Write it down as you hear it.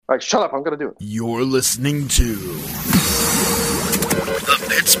right, shut up. I'm going to do it. You're listening to the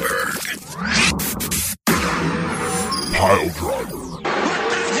Pittsburgh Pile Driver. What the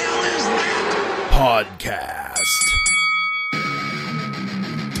hell is that? Podcast.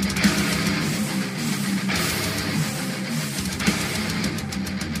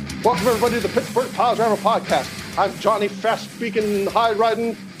 Welcome, everybody, to the Pittsburgh Pile Driver Podcast. I'm Johnny Fast-Speaking,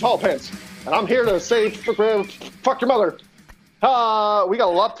 High-Riding, Tall Pants, and I'm here to say, fuck your mother. We got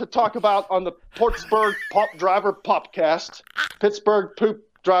a lot to talk about on the Pittsburgh Pop Driver Popcast. Pittsburgh Poop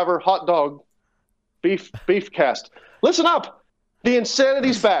Driver Hot Dog Beef Cast. Listen up. The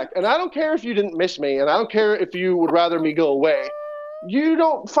insanity's back, and I don't care if you didn't miss me, and I don't care if you would rather me go away. You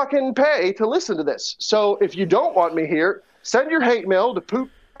don't fucking pay to listen to this. So if you don't want me here, send your hate mail to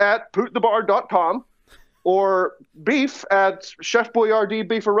poop@pootthebar.com or beef at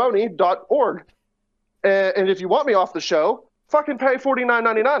chefboyardbeefaroni.org. And if you want me off the show, fucking pay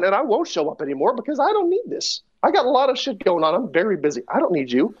 $49.99, and I won't show up anymore because I don't need this. I got a lot of shit going on. I'm very busy. I don't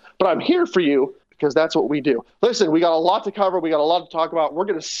need you, but I'm here for you because that's what we do. Listen, we got a lot to cover. We got a lot to talk about. We're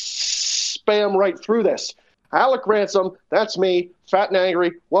going to spam right through this. Alec Ransom, that's me, fat and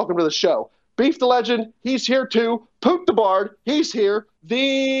angry. Welcome to the show. Beef the Legend, he's here too. Poot the Bard, he's here.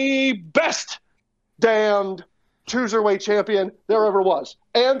 The best damned cruiserweight champion there ever was.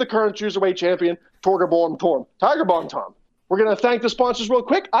 And the current cruiserweight champion, Tiger Bomb Tom. We're going to thank the sponsors real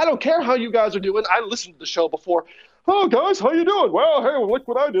quick. I don't care how you guys are doing. I listened to the show before. Oh, guys, how you doing? Well, hey, look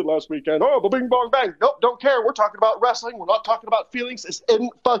what I did last weekend. Oh, bing, bong, bang. Nope, don't care. We're talking about wrestling. We're not talking about feelings. It's in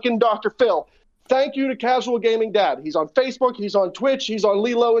fucking Dr. Phil. Thank you to Casual Gaming Dad. He's on Facebook. He's on Twitch. He's on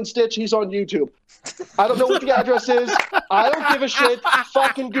Lilo and Stitch. He's on YouTube. I don't know what the address is. I don't give a shit.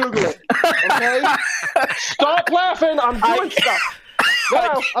 Fucking Google it. Okay? Stop laughing. I'm doing stuff. No, I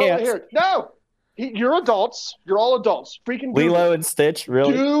don't want to hear it. No. You're adults. You're all adults. Freaking Google. Lilo and Stitch,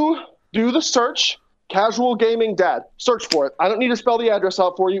 really? Do the search. Casual Gaming Dad. Search for it. I don't need to spell the address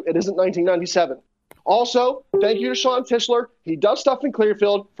out for you. It isn't 1997. Also, thank you to Sean Tischler. He does stuff in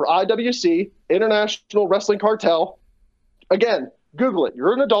Clearfield for IWC, International Wrestling Cartel. Again, Google it.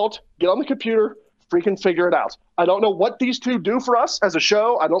 You're an adult. Get on the computer. Freaking figure it out. I don't know what these two do for us as a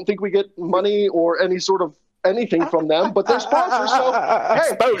show. I don't think we get money or any sort of anything from them, but they're sponsors. So,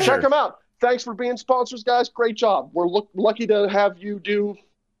 hey, check them out. Thanks for being sponsors, guys. Great job. We're lucky to have you do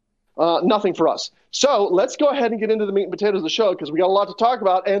nothing for us. So let's go ahead and get into the meat and potatoes of the show because we got a lot to talk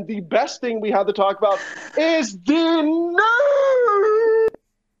about. And the best thing we have to talk about is the new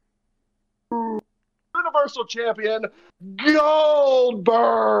Universal Champion,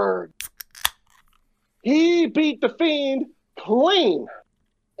 Goldberg. He beat The Fiend clean.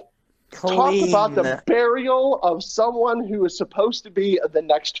 Talk about the burial of someone who is supposed to be the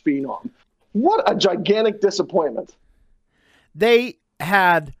next Phenom. What a gigantic disappointment. They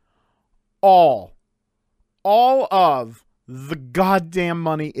had all of the goddamn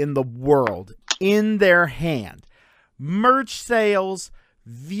money in the world in their hand. Merch sales,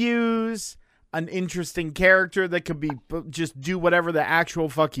 views, an interesting character that could be just do whatever the actual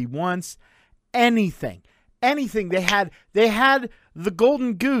fuck he wants. Anything. They had the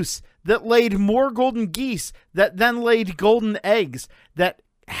golden goose that laid more golden geese that then laid golden eggs that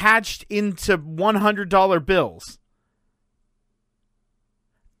hatched into $100 bills.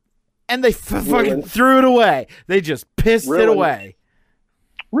 And they fucking threw it away. They just pissed it away.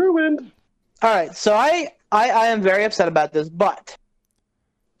 Ruined. All right, so I am very upset about this, but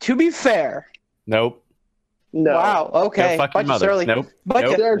to be fair, nope. No. Wow. Okay. No, fuck your mother. Nope. Bunch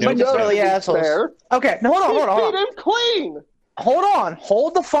of silly assholes. Fair. Okay. No, hold on. Beat him clean. Hold on.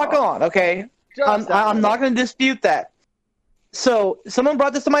 Hold the fuck on. Okay. I'm not going to dispute that. So someone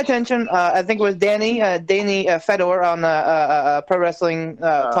brought this to my attention. I think it was Danny Fedor on Pro Wrestling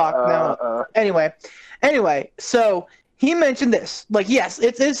Talk. Anyway, so he mentioned this. Like, yes,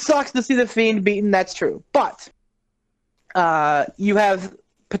 it sucks to see the Fiend beaten. That's true. But you have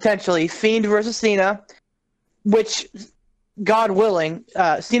potentially Fiend versus Cena, which, God willing,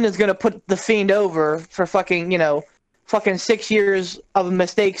 Cena's going to put the Fiend over for fucking 6 years of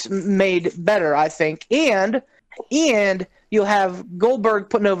mistakes made better, I think. And you'll have Goldberg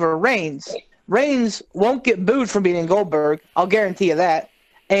putting over Reigns. Reigns won't get booed from beating Goldberg. I'll guarantee you that.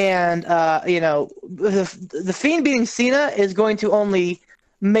 And, the Fiend beating Cena is going to only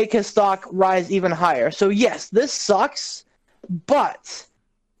make his stock rise even higher. So, yes, this sucks. But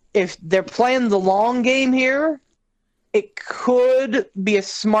if they're playing the long game here, it could be a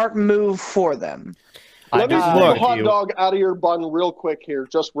smart move for them. Let me pull a hot dog out of your bun real quick here.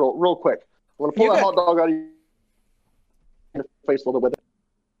 Just real quick. I'm going to pull that hot dog out of your face a little bit with it.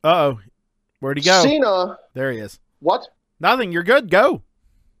 Uh-oh. Where'd he go? Cena. There he is. What? Nothing. You're good. Go.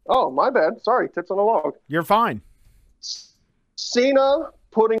 Oh, my bad. Sorry, tits on a log. You're fine. Cena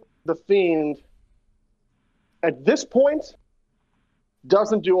putting the Fiend at this point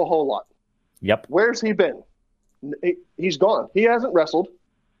doesn't do a whole lot. Yep. Where's he been? He's gone. He hasn't wrestled.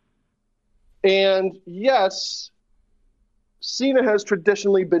 And yes, Cena has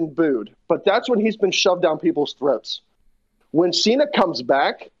traditionally been booed, but that's when he's been shoved down people's throats. When Cena comes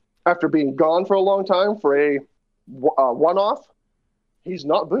back after being gone for a long time for a one-off, he's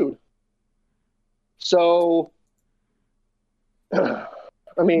not booed. So, I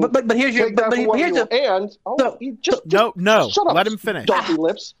mean, but here's your take that for what here's you the will. And so- he just No, shut up, let him finish. donkey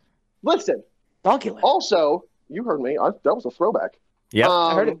lips. Listen. donkey lip. Also, you heard me. That was a throwback. Yep.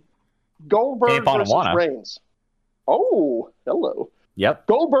 I heard it. Goldberg Dave versus Bonamwana. Reigns. Oh, hello. Yep.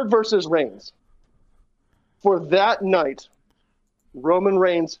 Goldberg versus Reigns. For that night, Roman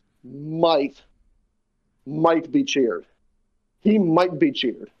Reigns might be cheered. He might be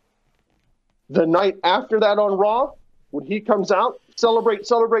cheered. The night after that on Raw, when he comes out, celebrate,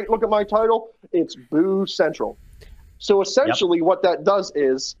 look at my title, it's Boo Central. So essentially what that does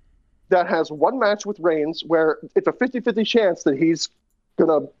is that has one match with Reigns where it's a 50-50 chance that he's going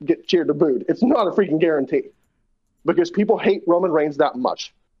to get cheered or booed. It's not a freaking guarantee because people hate Roman Reigns that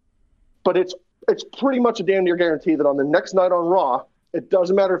much. But it's pretty much a damn near guarantee that on the next night on Raw, it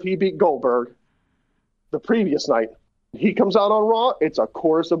doesn't matter if he beat Goldberg the previous night. He comes out on Raw, it's a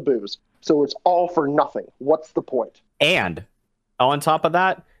chorus of boos. So it's all for nothing. What's the point? And on top of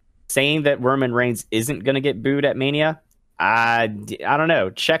that, saying that Roman Reigns isn't going to get booed at Mania, I don't know.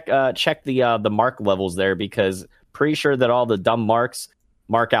 Check the mark levels there, because pretty sure that all the dumb marks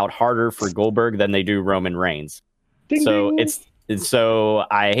mark out harder for Goldberg than they do Roman Reigns. Ding, So ding. so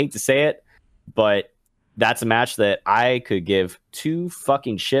I hate to say it, but that's a match that I could give two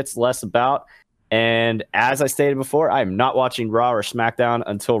fucking shits less about. And as I stated before, I'm not watching Raw or SmackDown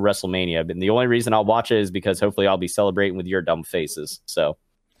until WrestleMania. And the only reason I'll watch it is because hopefully I'll be celebrating with your dumb faces. So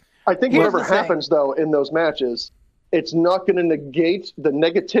I think Here's whatever the thing. happens, though, in those matches, it's not going to negate the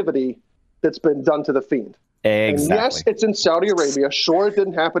negativity that's been done to the Fiend. exactly. And yes, it's in Saudi Arabia. Sure, it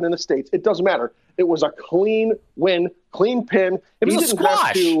didn't happen in the States. It doesn't matter. It was a clean win, clean pin. It was He a didn't have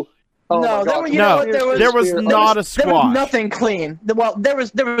squash. to- Oh No, my there God. were- you know what, there was not a There was squash. nothing clean. Well, there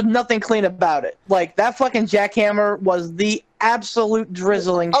was nothing clean about it. Like, that fucking jackhammer was the absolute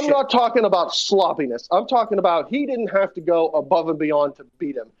drizzling I'm shit. not talking about sloppiness. I'm talking about he didn't have to go above and beyond to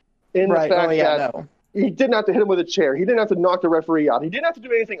beat him. In Right. the fact Oh, yeah, that no. he didn't have to hit him with a chair. He didn't have to knock the referee out. He didn't have to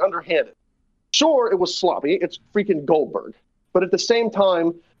do anything underhanded. Sure, it was sloppy. It's freaking Goldberg. But at the same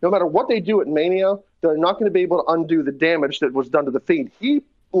time, no matter what they do at Mania, they're not going to be able to undo the damage that was done to the Fiend. He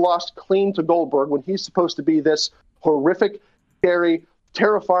lost clean to Goldberg when he's supposed to be this horrific, scary,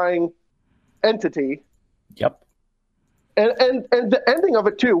 terrifying entity. Yep. And the ending of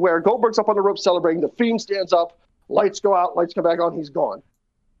it, too, where Goldberg's up on the rope celebrating, the Fiend stands up, lights go out, lights come back on, he's gone.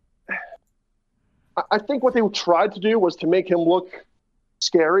 I think what they tried to do was to make him look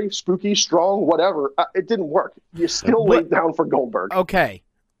scary, spooky, strong, whatever. It didn't work. You still laid down for Goldberg. Okay,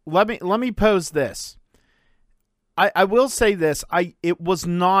 let me pose this. I will say this. It was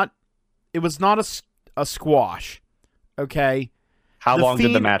not a squash. Okay. How The long did the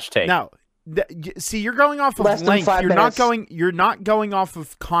Fiend- match take? Now, see, you're going off of Less than length. 5 minutes. You're not going off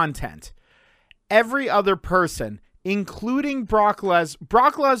of content. Every other person, including Brock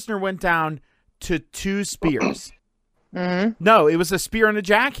Lesnar, went down to 2 spears. Mm-hmm. No, it was a spear and a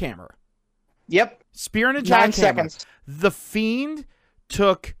jackhammer. Yep. Spear and a 9 jackhammer. seconds. The Fiend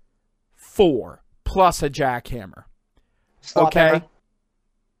took 4 plus a jackhammer. Slop Okay.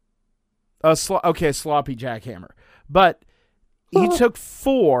 hammer. Sloppy jackhammer. But he took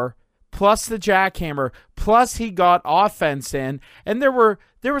 4 plus the jackhammer, plus he got offense in, and there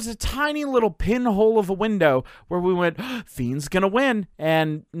was a tiny little pinhole of a window where we went, Fiend's gonna win,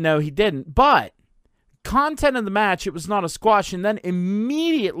 and no, he didn't. But content of the match, it was not a squash, and then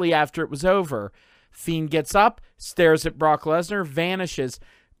immediately after it was over, Fiend gets up, stares at Brock Lesnar, vanishes.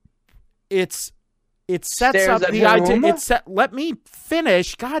 It sets Stares up at the idea. whom? Let me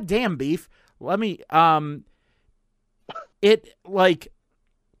finish. Goddamn beef. Let me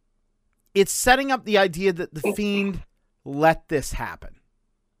it's setting up the idea that the Fiend let this happen.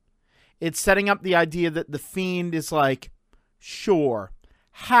 It's setting up the idea that the Fiend is like, sure,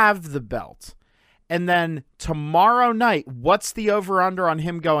 have the belt. And then tomorrow night, what's the over-under on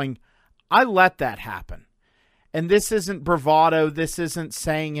him going, I let that happen. And this isn't bravado. This isn't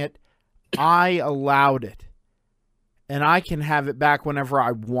saying it. I allowed it. And I can have it back whenever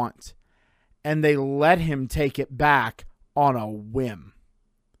I want. And they let him take it back on a whim.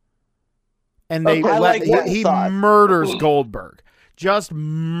 And they Okay, I let like that he thought. murders Goldberg. Just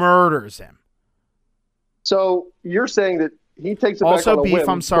murders him. So you're saying that he takes it Also, back on a Beef, whim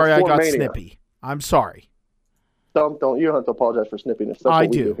I'm sorry I before got Mania. snippy. I'm sorry. Don't you don't have to apologize for snippiness. That's I what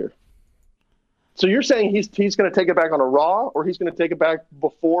we do. do here. So you're saying he's going to take it back on a Raw, or he's going to take it back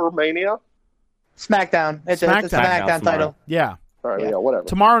before Mania? SmackDown. It's a SmackDown tomorrow. title. Yeah. All right, Yeah. yeah, whatever.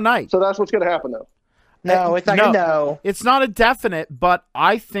 Tomorrow night. So that's what's going to happen, though. No, it's not No. gonna. No. It's not a definite, but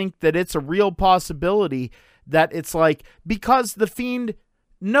I think that it's a real possibility that it's like, because the Fiend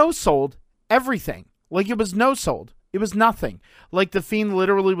no-sold everything. Like, it was no-sold. It was nothing. Like, the Fiend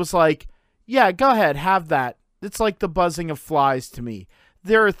literally was like, yeah, go ahead, have that. It's like the buzzing of flies to me.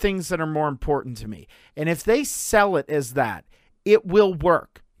 There are things that are more important to me. And if they sell it as that, it will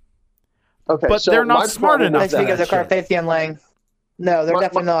work. Okay, But so they're not my smart problem enough with That's because that of shit. Carpathian Lang. No, they're My-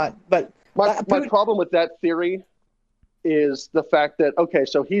 definitely not. But My Putin- problem with that theory is the fact that, okay,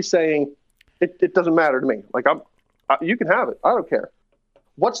 so he's saying it doesn't matter to me. Like, you can have it. I don't care.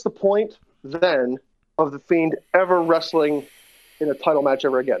 What's the point then of the Fiend ever wrestling in a title match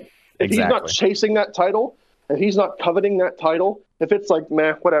ever again? If he's not Exactly. chasing that title, if he's not coveting that title, if it's like,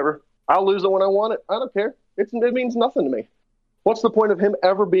 meh, whatever, I'll lose it when I want it. I don't care. It means nothing to me. What's the point of him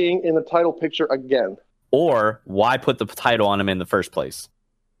ever being in the title picture again? Or why put the title on him in the first place?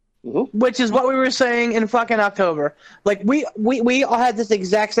 which is what we were saying in fucking October. Like we all had this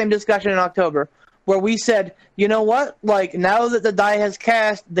exact same discussion in October where we said, you know what? Like, now that the die has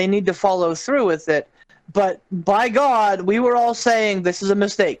cast, they need to follow through with it. But by God, we were all saying this is a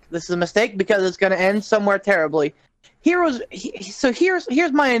mistake. This is a mistake because it's going to end somewhere terribly. Here's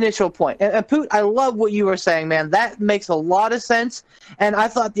my initial point. And Poot, I love what you were saying, man. That makes a lot of sense. And I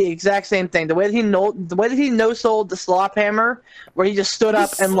thought the exact same thing. The way that he no-sold the slop hammer, where he just stood up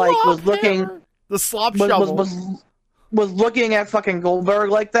and like was looking, the slop shovel. was looking at fucking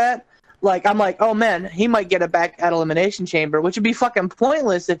Goldberg like that. Like, I'm like, oh man, he might get it back at Elimination Chamber, which would be fucking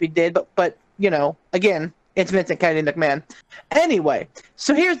pointless if he did. But you know, again, it's Vincent Kennedy McMahon. Anyway,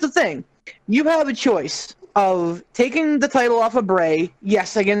 so here's the thing: you have a choice of taking the title off of Bray,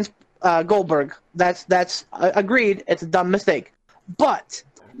 yes, against Goldberg. That's agreed. It's a dumb mistake. But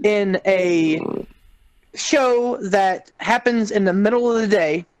in a show that happens in the middle of the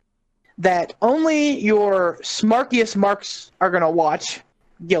day, that only your smarkiest marks are gonna watch,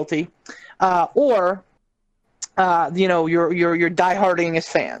 guilty, or you know, your diehardingest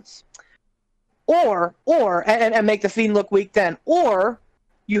fans, or and make the Fiend look weak then, or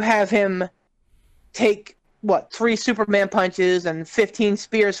you have him take 3 Superman punches and 15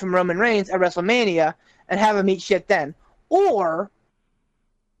 spears from Roman Reigns at WrestleMania and have him eat shit then, or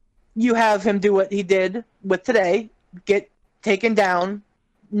you have him do what he did with today, get taken down,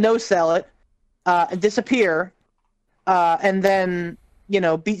 no sell it, and disappear, and then, you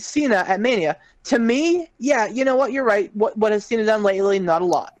know, beat Cena at Mania. To me, yeah, you know what, you're right. What has Cena done lately? Not a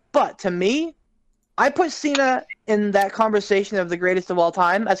lot. But to me, I put Cena in that conversation of the greatest of all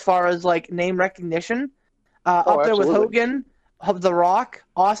time as far as like name recognition, up there with absolutely. Hogan, The Rock,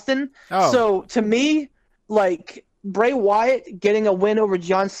 Austin. Oh. So to me, like, Bray Wyatt getting a win over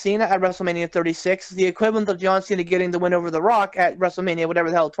John Cena at WrestleMania 36, the equivalent of John Cena getting the win over The Rock at WrestleMania, whatever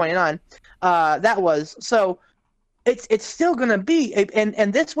the hell, 29. That was. So it's still going to be,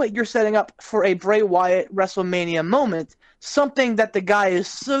 and this way you're setting up for a Bray Wyatt WrestleMania moment, something that the guy is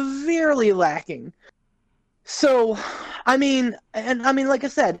severely lacking. So, I mean, like I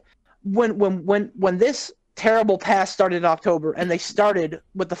said, when this terrible pass started in October and they started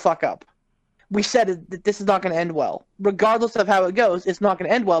with the fuck up, we said that this is not going to end well. Regardless of how it goes, it's not going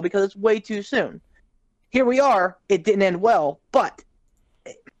to end well because it's way too soon. Here we are. It didn't end well, but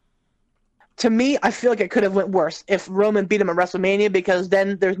to me, I feel like it could have went worse if Roman beat him at WrestleMania, because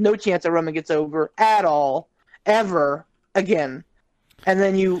then there's no chance that Roman gets over at all, ever again. And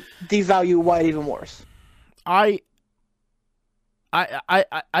then you devalue Wyatt even worse. I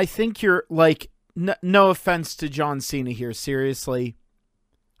think you're like, no offense to John Cena here, seriously.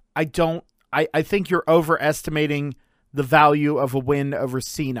 I think you're overestimating the value of a win over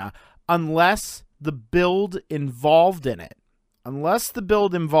Cena, unless the build involved in it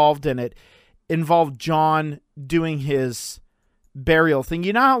involved John doing his burial thing.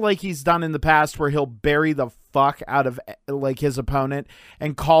 You know how like he's done in the past where he'll bury the fuck out of like his opponent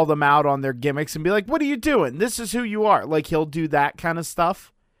and call them out on their gimmicks and be like, what are you doing? This is who you are. Like, he'll do that kind of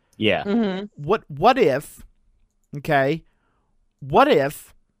stuff. Yeah. Mm-hmm. What if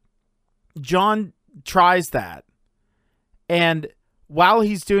John tries that, and while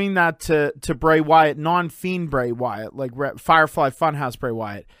he's doing that to Bray Wyatt, non-Fiend Bray Wyatt, like Firefly Funhouse Bray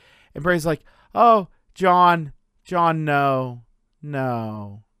Wyatt, and Bray's like, oh, John, no.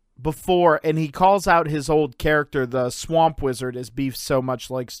 before, and he calls out his old character, the Swamp Wizard, as Beef so much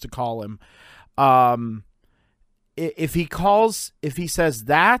likes to call him. If he says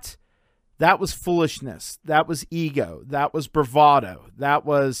that was foolishness, that was ego, that was bravado, that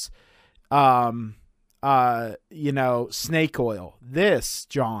was, snake oil. This,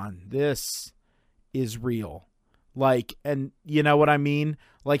 John, this is real. Like, and you know what I mean?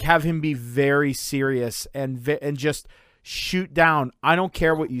 Like, have him be very serious and just shoot down. I don't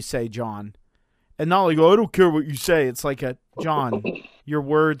care what you say, John. And not like, oh, I don't care what you say. It's like John, your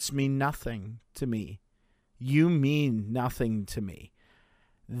words mean nothing to me. You mean nothing to me.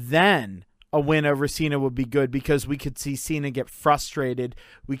 Then a win over Cena would be good, because we could see Cena get frustrated.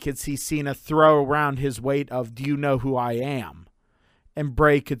 We could see Cena throw around his weight of, do you know who I am? And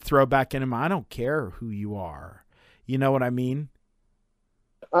Bray could throw back in him, I don't care who you are. You know what I mean?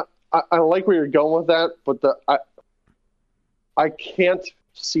 I like where you're going with that, but I can't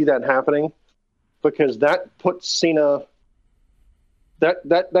see that happening, because that puts Cena,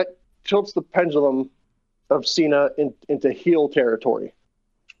 that tilts the pendulum of Cena into heel territory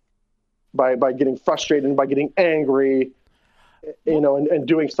by getting frustrated and by getting angry, and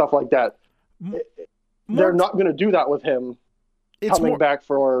doing stuff like that. They're not going to do that with him coming back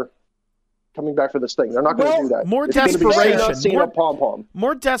for this thing. They're not going to do that. More it's desperation. Cena, pom-pom.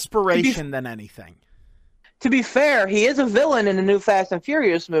 More desperation than anything. To be fair, he is a villain in the new Fast and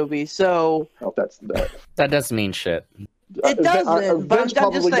Furious movie, so... Oh, that doesn't mean shit. It doesn't, but Vince I'm just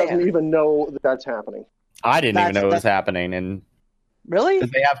probably saying. doesn't even know that's happening. I didn't even know it was happening, and really,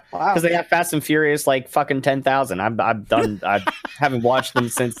 because they have Fast and Furious like fucking 10,000. I'm done. I haven't watched them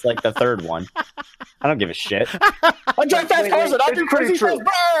since like the third one. I don't give a shit. I drive fast cars and I do crazy true. things.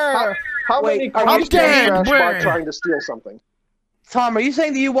 How many cars crash by trying to steal something? Tom, are you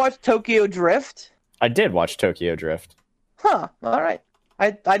saying that you watched Tokyo Drift? I did watch Tokyo Drift. Huh. All right.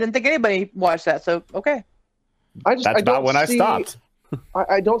 I didn't think anybody watched that, so okay. That's about when I stopped.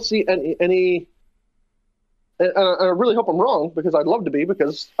 I don't see any. And I really hope I'm wrong, because I'd love to be,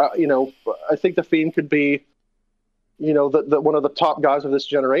 because I think the Fiend could be, the one of the top guys of this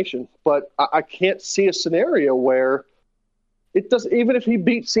generation. But I can't see a scenario where it does. Even if he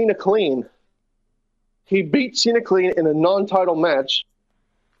beats Cena clean, in a non-title match,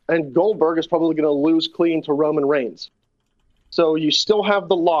 and Goldberg is probably going to lose clean to Roman Reigns. So you still have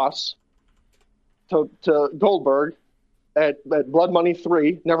the loss to Goldberg at Blood Money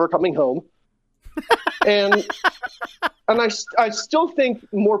 3, Never Coming Home. and I still think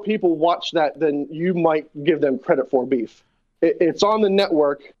more people watch that than you might give them credit for, Beef. It's on the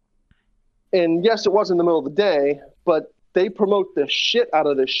network, and yes, it was in the middle of the day, but they promote the shit out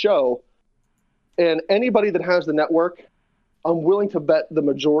of this show, and anybody that has the network, I'm willing to bet the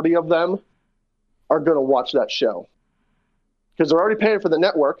majority of them are going to watch that show, because they're already paying for the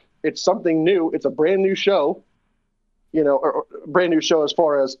network. It's something new. It's a brand new show, or brand new show as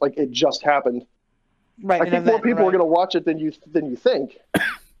far as like it just happened. Right. I think more people are going to watch it than you think,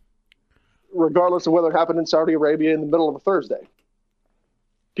 regardless of whether it happened in Saudi Arabia in the middle of a Thursday.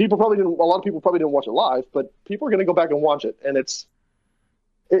 A lot of people probably didn't watch it live, but people are going to go back and watch it, and it's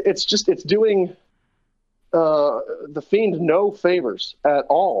doing the Fiend no favors at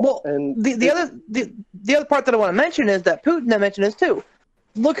all. Well, and the other part that I want to mention is that Putin mentioned this too.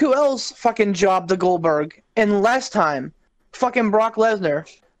 Look who else fucking jobbed the Goldberg in last time. Fucking Brock Lesnar.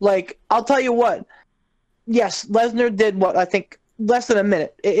 Like, I'll tell you what. Yes, Lesnar did what I think less than a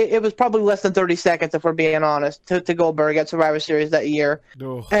minute. It was probably less than 30 seconds, if we're being honest, to Goldberg at Survivor Series that year.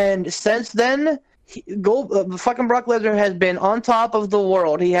 Ugh. And since then, fucking Brock Lesnar has been on top of the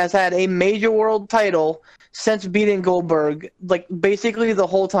world. He has had a major world title since beating Goldberg, like basically the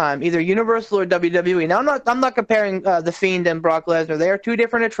whole time, either Universal or WWE. Now I'm not comparing the Fiend and Brock Lesnar. They are two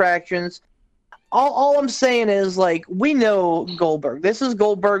different attractions. All I'm saying is, like, we know Goldberg. This is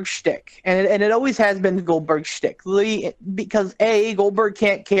Goldberg's shtick, and it always has been Goldberg's shtick. Because Goldberg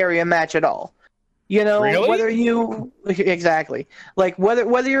can't carry a match at all. Really? Whether you exactly like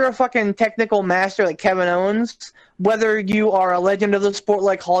whether you're a fucking technical master like Kevin Owens, whether you are a legend of the sport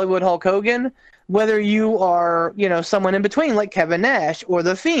like Hollywood Hulk Hogan, whether you are someone in between like Kevin Nash or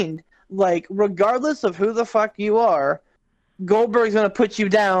the Fiend, like regardless of who the fuck you are, Goldberg's going to put you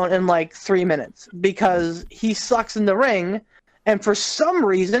down in like 3 minutes because he sucks in the ring, and for some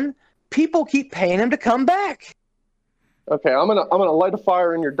reason, people keep paying him to come back. Okay, I'm gonna light a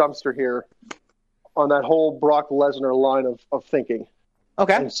fire in your dumpster here on that whole Brock Lesnar line of thinking.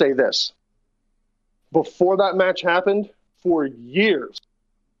 Okay. And say this. Before that match happened, for years,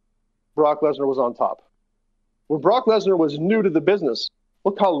 Brock Lesnar was on top. When Brock Lesnar was new to the business,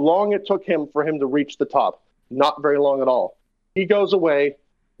 look how long it took him for him to reach the top. Not very long at all. He goes away,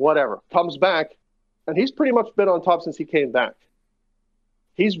 whatever. Comes back, and he's pretty much been on top since he came back.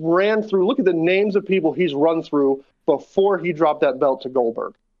 He's ran through, look at the names of people he's run through before he dropped that belt to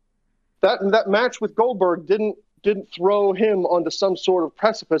Goldberg. That match with Goldberg didn't throw him onto some sort of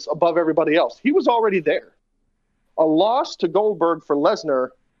precipice above everybody else. He was already there. A loss to Goldberg for Lesnar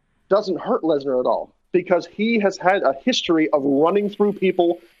doesn't hurt Lesnar at all because he has had a history of running through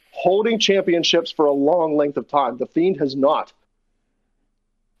people, holding championships for a long length of time. The Fiend has not.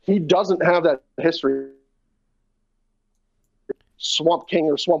 He doesn't have that history. Swamp King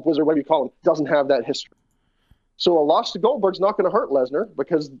or Swamp Wizard, whatever you call him, doesn't have that history. So a loss to Goldberg's not going to hurt Lesnar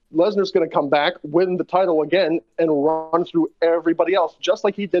because Lesnar's going to come back, win the title again, and run through everybody else, just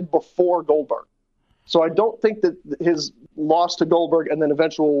like he did before Goldberg. So I don't think that his loss to Goldberg and then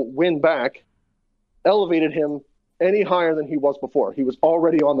eventual win back elevated him any higher than he was before. He was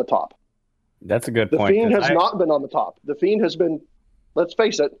already on the top. That's a good The point. Fiend has not been on the top. The Fiend has been, let's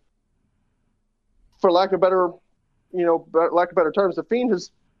face it, for lack of better terms, the Fiend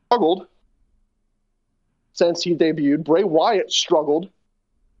has struggled since he debuted. Bray Wyatt struggled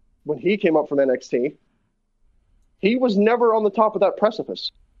when he came up from NXT. He was never on the top of that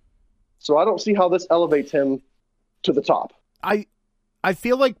precipice. So I don't see how this elevates him to the top. I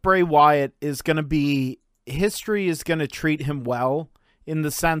feel like Bray Wyatt is going to be, history is going to treat him well in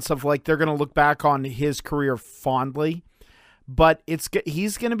the sense of like they're going to look back on his career fondly, but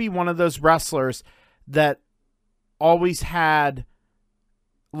he's going to be one of those wrestlers that always had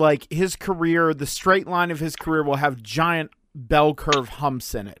like his career, the straight line of his career will have giant bell curve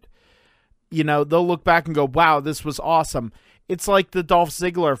humps in it. You know, they'll look back and go, wow, this was awesome. It's like the Dolph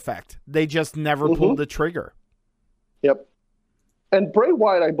Ziggler effect. They just never pulled the trigger. Yep. And Bray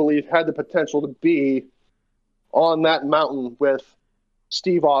Wyatt, I believe, had the potential to be on that mountain with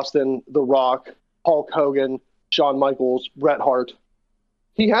Steve Austin, The Rock, Hulk Hogan, Shawn Michaels, Bret Hart.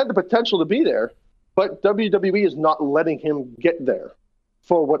 He had the potential to be there, but WWE is not letting him get there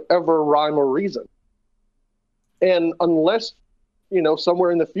for whatever rhyme or reason. And unless,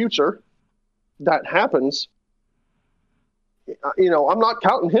 somewhere in the future that happens, I'm not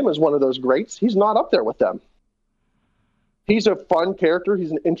counting him as one of those greats. He's not up there with them. He's a fun character.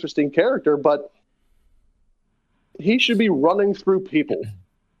 He's an interesting character, but he should be running through people.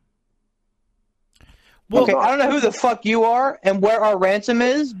 Well, okay, I don't know who the fuck you are and where our ransom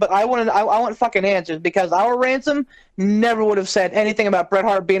is, but I want fucking answers because our ransom never would have said anything about Bret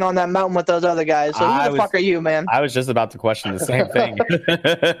Hart being on that mountain with those other guys. So who the fuck are you, man? I was just about to question the same thing.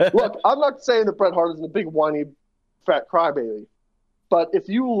 Look, I'm not saying that Bret Hart is a big whiny fat crybaby, but if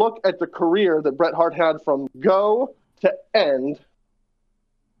you look at the career that Bret Hart had from go to end,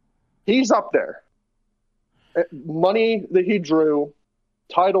 he's up there. Money that he drew,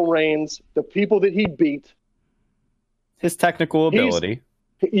 title reigns, the people that he beat. His technical ability.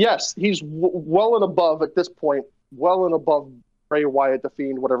 He's well and above at this point, well and above Bray Wyatt, the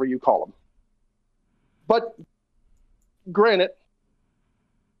Fiend, whatever you call him. But granted,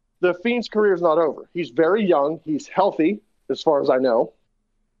 the Fiend's career is not over. He's very young. He's healthy, as far as I know.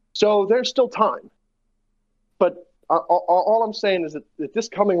 So there's still time. But all I'm saying is that this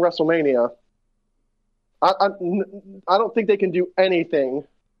coming WrestleMania, I don't think they can do anything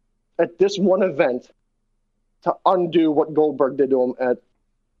at this one event to undo what Goldberg did to him at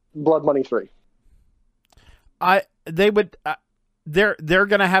Blood Money 3. They're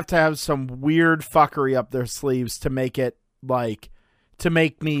gonna have to have some weird fuckery up their sleeves to make it to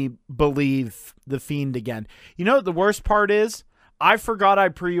make me believe the Fiend again. You know what the worst part is? I forgot I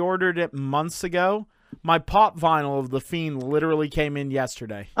pre-ordered it months ago. My pop vinyl of the Fiend literally came in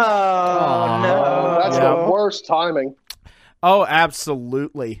yesterday. Oh, no. That's the worst timing. Oh,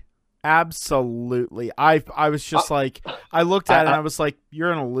 absolutely. Absolutely. I was just I looked at it and I was like,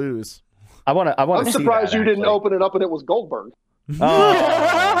 you're going to lose. I'm surprised you didn't open it up and it was Goldberg.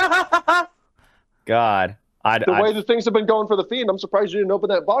 Oh. God. The way the things have been going for the Fiend, I'm surprised you didn't open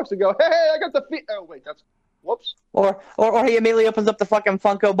that box and go, hey, I got the Fiend. Oh, wait, that's... Whoops. Or he immediately opens up the fucking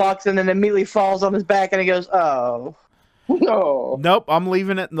Funko box and then immediately falls on his back and he goes, oh. No. Nope, I'm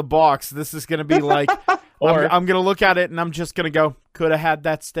leaving it in the box. This is going to be like, I'm going to look at it and I'm just going to go, could have had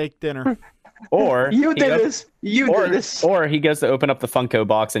that steak dinner. Or you did this. Did this. Or he goes to open up the Funko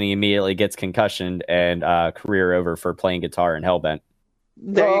box and he immediately gets concussioned and career over for playing guitar in Hellbent.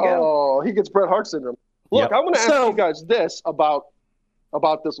 There you go. Oh, he gets Bret Hart syndrome. Look, Yep. I'm going to ask you guys this about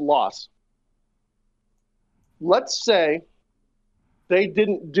this loss. Let's say they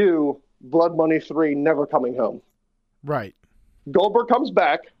didn't do Blood Money 3 Never Coming Home. Right. Goldberg comes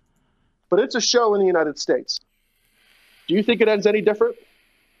back, but it's a show in the United States. Do you think it ends any different?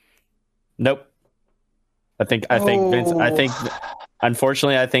 Nope. I think Vince.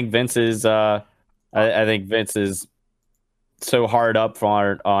 Unfortunately, I think Vince is. I think Vince is so hard up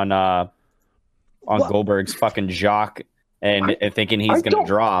on Goldberg's fucking jock and thinking he's going to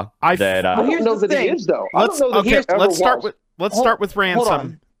draw. I don't know that he is though. Let's start with Ransom,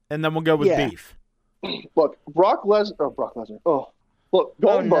 on. and then we'll go with beef. Look, Brock Lesnar. Oh, look,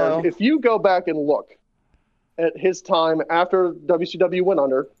 Goldberg. If you go back and look at his time after WCW went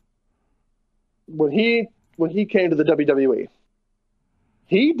under, when he came to the WWE,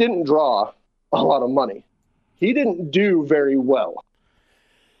 he didn't draw a lot of money. He didn't do very well.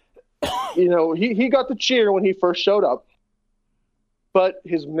 You know, he got the cheer when he first showed up, but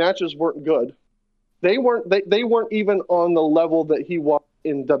his matches weren't good. They weren't even on the level that he was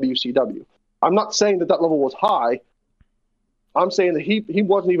in WCW. I'm not saying that level was high. I'm saying that he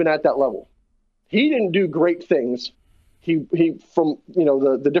wasn't even at that level. He didn't do great things. He from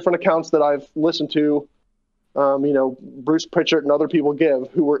the different accounts that I've listened to, Bruce Pritchard and other people give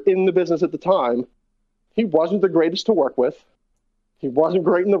who were in the business at the time, he wasn't the greatest to work with. He wasn't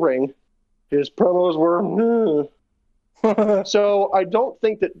great in the ring. His promos were so I don't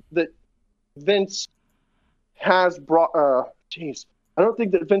think that Vince has brought I don't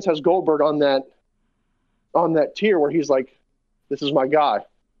think that Vince has Goldberg on that tier where he's like, this is my guy.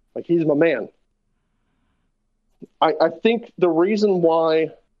 Like, he's my man. I think the reason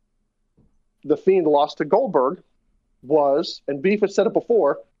why The Fiend lost to Goldberg was, and Beef has said it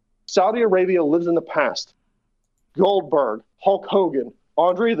before, Saudi Arabia lives in the past. Goldberg, Hulk Hogan,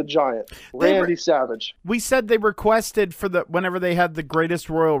 Andre the Giant, Randy Savage. We said they requested whenever they had the greatest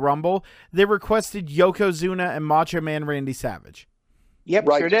Royal Rumble, they requested Yokozuna and Macho Man Randy Savage. Yep,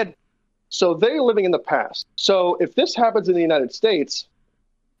 right. Sure did. So they're living in the past. So if this happens in the United States,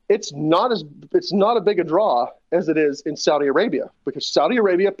 it's not a big a draw as it is in Saudi Arabia, because Saudi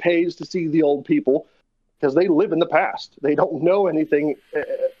Arabia pays to see the old people because they live in the past. They don't know anything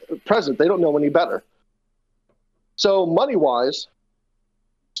present. They don't know any better. So money-wise,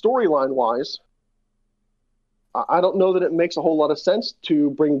 storyline-wise, I don't know that it makes a whole lot of sense to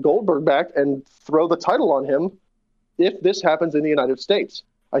bring Goldberg back and throw the title on him if this happens in the United States.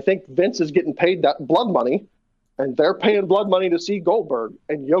 I think Vince is getting paid that blood money, and they're paying blood money to see Goldberg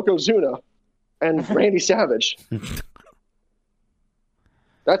and Yokozuna and Randy Savage.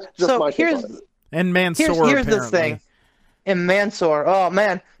 That's just my take on it. And Mansoor, here's apparently. the thing. And Mansoor, oh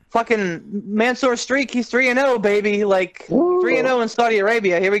man, fucking Mansoor streak, he's 3-0, baby. Like, 3-0 in Saudi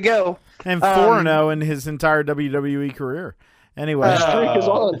Arabia. Here we go. And 4-0 in his entire WWE career. Anyway. Streak is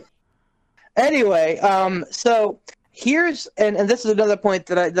on. Anyway, so here's and this is another point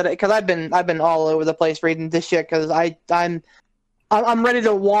that because I've been all over the place reading this shit because I'm ready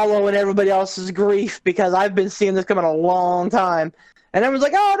to wallow in everybody else's grief because I've been seeing this coming a long time, and everyone's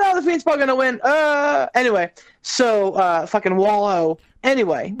like, oh no, the Fiend's probably gonna win. Anyway, so fucking wallow.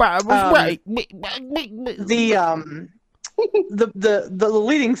 Anyway, the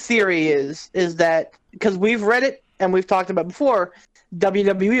leading theory is that because we've read it and we've talked about it before,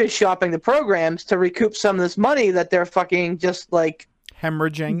 WWE is shopping the programs to recoup some of this money that they're fucking just like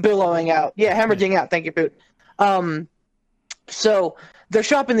hemorrhaging, billowing out. Yeah, hemorrhaging out. Thank you, Poot. So they're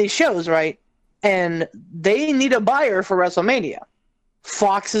shopping these shows, right? And they need a buyer for WrestleMania.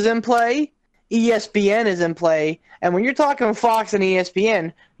 Fox is in play. ESPN is in play. And when you're talking Fox and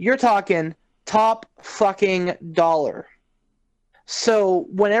ESPN, you're talking top fucking dollar. So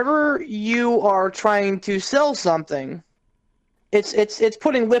whenever you are trying to sell something, it's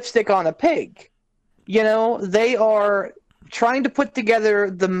putting lipstick on a pig. You know, they are trying to put together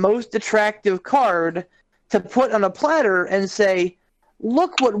the most attractive card to put on a platter and say,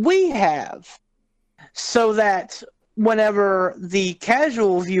 look what we have. So that whenever the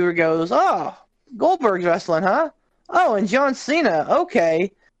casual viewer goes, oh, Goldberg's wrestling, huh? Oh, and John Cena,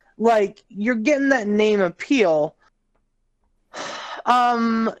 okay. Like, you're getting that name appeal.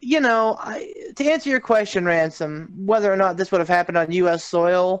 To answer your question, Ransom, whether or not this would have happened on U.S.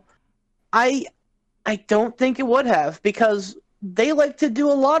 soil, I don't think it would have, because they like to do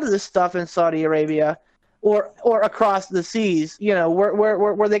a lot of this stuff in Saudi Arabia or across the seas,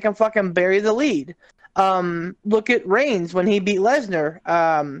 where they can fucking bury the lead. Look at Reigns when he beat Lesnar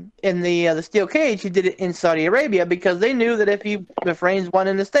in the steel cage. He did it in Saudi Arabia because they knew that if Reigns won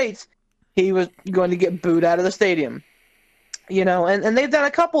in the States, he was going to get booed out of the stadium. And they've done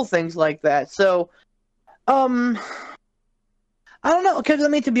a couple things like that. So, I don't know. Because,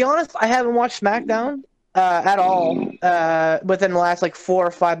 to be honest, I haven't watched SmackDown at all within the last, 4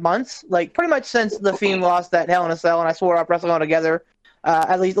 or 5 months. Pretty much since The Fiend lost that Hell in a Cell and I swore up wrestling all together,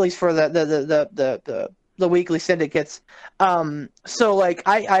 at least for the weekly syndicates. So,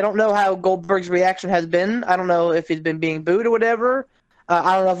 I don't know how Goldberg's reaction has been. I don't know if he's been being booed or whatever.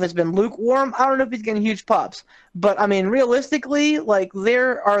 I don't know if it's been lukewarm. I don't know if he's getting huge pops. But, I mean, realistically, like,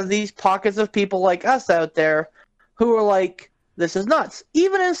 there are these pockets of people like us out there who are like, this is nuts.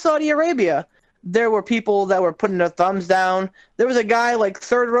 Even in Saudi Arabia, there were people that were putting their thumbs down. There was a guy, like,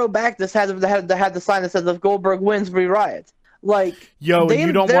 third row back that had the sign that says, if Goldberg wins, we riot. Like, Yo,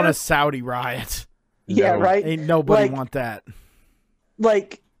 you don't want a Saudi riot. Yeah, right? Ain't nobody Like, want that.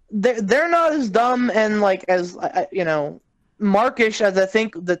 Like, they're not as dumb and, like, as, markish as I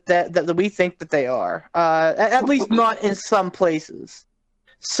think that we think that they are. At least not in some places.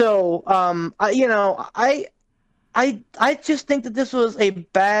 So, I just think that this was a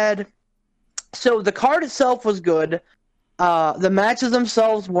bad. So the card itself was good. The matches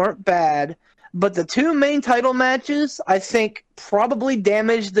themselves weren't bad, but the two main title matches I think probably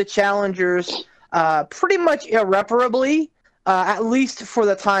damaged the challengers pretty much irreparably. At least for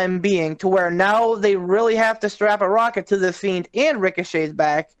the time being, to where now they really have to strap a rocket to the Fiend and Ricochet's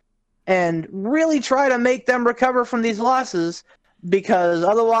back and really try to make them recover from these losses, because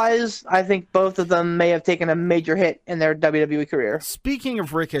otherwise I think both of them may have taken a major hit in their WWE career. Speaking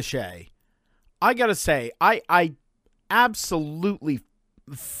of Ricochet, I gotta say, I absolutely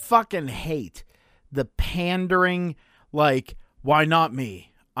fucking hate the pandering, like, why not me?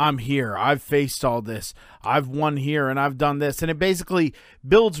 I'm here. I've faced all this. I've won here and I've done this. And it basically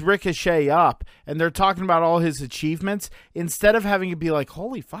builds Ricochet up. And they're talking about all his achievements instead of having it be like,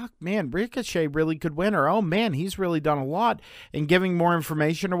 holy fuck, man, Ricochet really could win. Or, oh, man, he's really done a lot. And giving more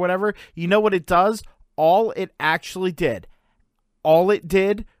information or whatever. You know what it does? All it actually did. All it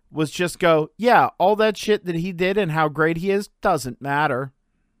did was just go, yeah, all that shit that he did and how great he is doesn't matter.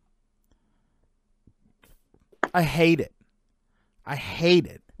 I hate it. I hate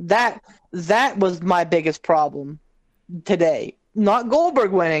it. That was my biggest problem today. Not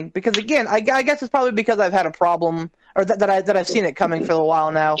Goldberg winning, because again, I guess it's probably because I've had a problem, or that I've seen it coming for a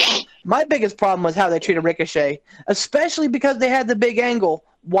while now. My biggest problem was how they treated Ricochet, especially because they had the big angle.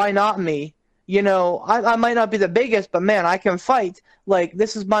 Why not me? You know, I might not be the biggest, but man, I can fight. Like,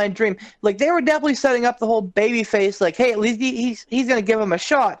 this is my dream. Like, they were definitely setting up the whole baby face. Like, hey, at least he's gonna give him a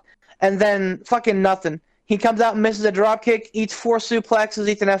shot, and then fucking nothing. He comes out and misses a drop kick, eats 4 suplexes,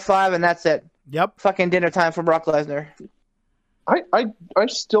 eats an F5, and that's it. Yep. Fucking dinner time for Brock Lesnar. I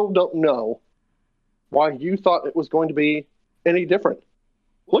still don't know why you thought it was going to be any different.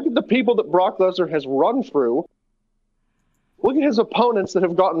 Look at the people that Brock Lesnar has run through. Look at his opponents that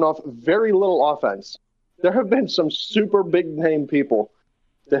have gotten off very little offense. There have been some super big name people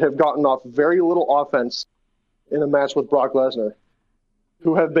that have gotten off very little offense in a match with Brock Lesnar,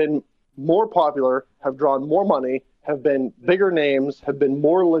 who have been more popular, have drawn more money, have been bigger names, have been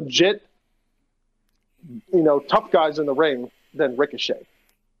more legit, tough guys in the ring than Ricochet.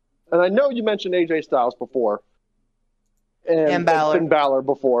 And I know you mentioned AJ Styles before. And Balor. Finn Balor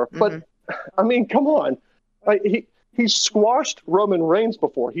before. Mm-hmm. But, I mean, come on. He's squashed Roman Reigns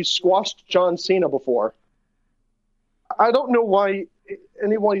before. He's squashed John Cena before. I don't know why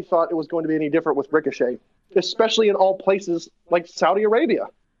anyone thought it was going to be any different with Ricochet, especially in all places like Saudi Arabia.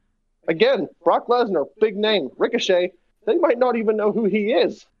 Again, Brock Lesnar, big name. Ricochet, they might not even know who he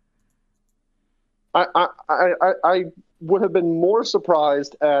is. I would have been more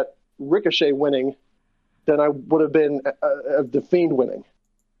surprised at Ricochet winning than I would have been of The Fiend winning.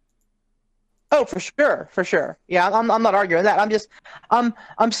 Oh, for sure. Yeah, I'm not arguing that.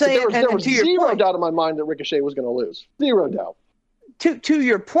 I'm saying there was to your zero point, doubt in my mind that Ricochet was going to lose. Zero doubt. To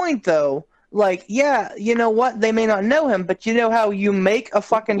your point though, like, yeah, you know what? They may not know him, but you know how you make a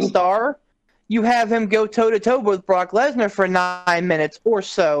fucking star? You have him go toe-to-toe with Brock Lesnar for 9 minutes or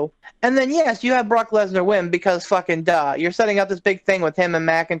so. And then, yes, you have Brock Lesnar win because fucking duh. You're setting up this big thing with him and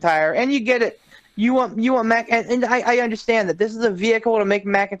McIntyre, and you get it. You want Mac, and I understand that this is a vehicle to make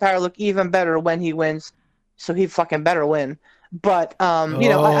McIntyre look even better when he wins, so he fucking better win. But,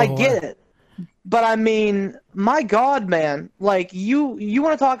 I get it. But I mean, my God, man, like you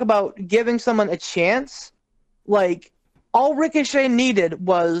want to talk about giving someone a chance? Like, all Ricochet needed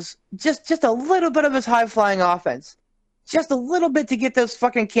was just a little bit of his high flying offense, just a little bit to get those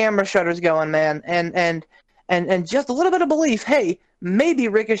fucking camera shutters going, man, and just a little bit of belief. Hey, maybe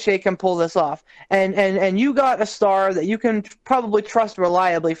Ricochet can pull this off, and you got a star that you can probably trust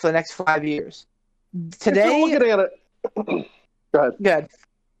reliably for the next 5 years. Today, if you're looking at it. Go ahead. Good.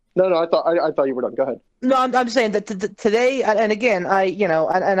 No, I thought you were done. Go ahead. No, I'm saying that today, and again,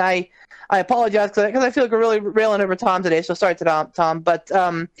 I apologize because I feel like we're really railing over Tom today. So sorry to Tom, but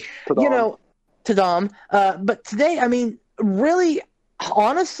to Dom. But today, I mean, really,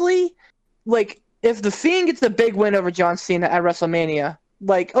 honestly, like if the Fiend gets the big win over John Cena at WrestleMania,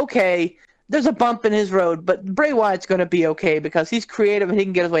 like okay, there's a bump in his road, but Bray Wyatt's going to be okay because he's creative and he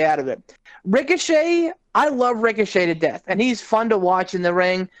can get his way out of it. Ricochet, I love Ricochet to death, and he's fun to watch in the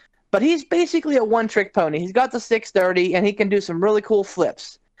ring, but he's basically a one-trick pony. He's got the 630, and he can do some really cool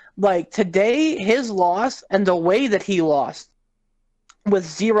flips. Like, today, his loss and the way that he lost with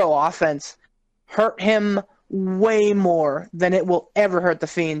zero offense hurt him way more than it will ever hurt The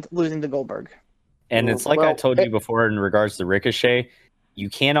Fiend losing to Goldberg. And it's like I told you before in regards to Ricochet, you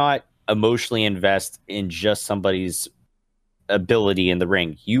cannot emotionally invest in just somebody's ability in the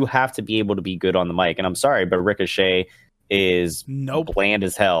ring. You have to be able to be good on the mic. And I'm sorry, but Ricochet is bland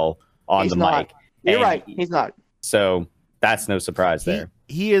as hell on the mic. You're right. He's not. So that's no surprise there.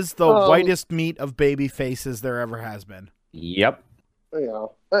 He is the whitest meat of baby faces there ever has been. Yep. Yeah.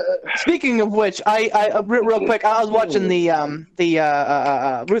 Speaking of which, I real quick, I was watching the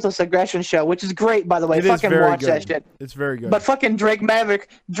Ruthless Aggression show, which is great, by the way. Fucking watch that shit. It's very good. But fucking Drake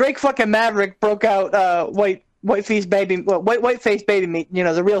fucking Maverick broke out white face baby meat, you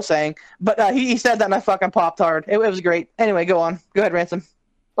know, the real saying. But he said that and I fucking popped hard. It was great. Anyway, go on. Go ahead, Ransom.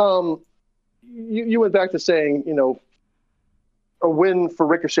 You went back to saying, you know, a win for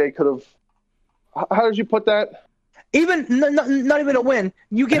Ricochet could have. How did you put that? Even not even a win.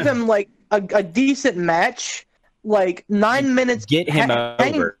 You give him like a decent match, like 9 minutes. Get him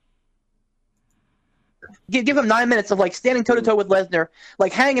over. Give him 9 minutes of like standing toe to toe with Lesnar,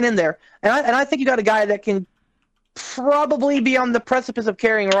 like hanging in there. And I think you got a guy that can probably be on the precipice of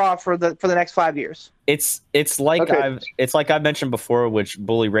carrying Raw for the next 5 years. It's like I've mentioned before, which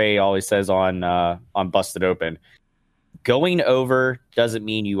Bully Ray always says on Busted Open. Going over doesn't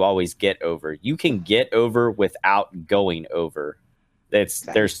mean you always get over. You can get over without going over.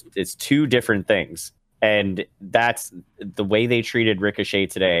 It's two different things. And that's the way they treated Ricochet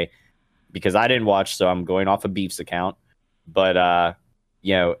today, because I didn't watch, so I'm going off of Beef's account. But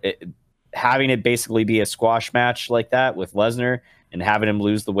you know, having it basically be a squash match like that with Lesnar and having him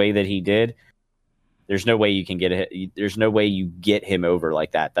lose the way that he did, there's no way you can there's no way you get him over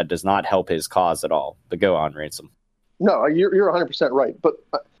like that. That does not help his cause at all. But go on, Ransom. No, you're 100% right. But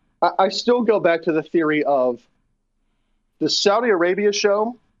I still go back to the theory of the Saudi Arabia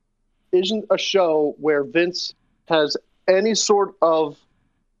show isn't a show where Vince has any sort of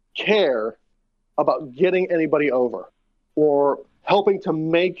care about getting anybody over or helping to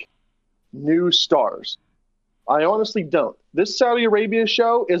make new stars. I honestly don't. This Saudi Arabia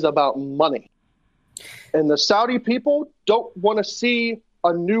show is about money. And the Saudi people don't want to see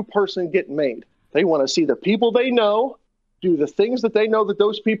a new person get made. They want to see the people they know do the things that they know that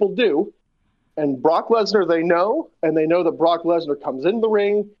those people do. And Brock Lesnar, they know, and they know that Brock Lesnar comes in the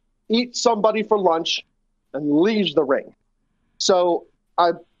ring, eats somebody for lunch, and leaves the ring. So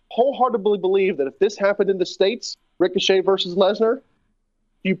I wholeheartedly believe that if this happened in the States, Ricochet versus Lesnar,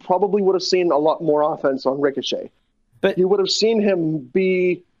 you probably would have seen a lot more offense on Ricochet. But you would have seen him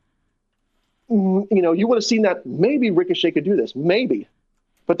be, you know, you would have seen that maybe Ricochet could do this, maybe.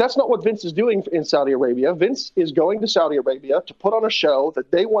 But that's not what Vince is doing in Saudi Arabia. Vince is going to Saudi Arabia to put on a show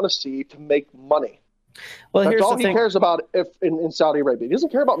that they want to see to make money. Well, that's all he cares about in Saudi Arabia. He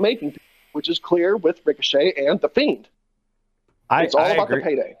doesn't care about making, which is clear with Ricochet and The Fiend. It's all about the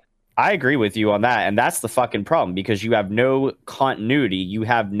payday. I agree with you on that, and that's the fucking problem, because you have no continuity, you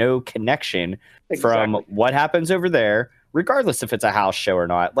have no connection from what happens over there, regardless if it's a house show or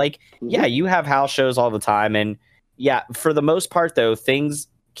not. Like, yeah, you have house shows all the time, and yeah, for the most part, though, things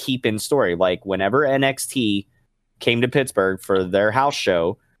keep in story. Like, whenever NXT came to Pittsburgh for their house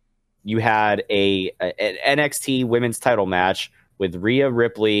show, you had an NXT women's title match with Rhea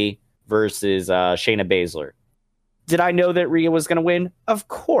Ripley versus Shayna Baszler. Did I know that Rhea was going to win? Of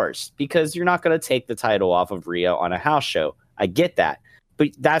course, because you're not going to take the title off of Rhea on a house show. I get that. But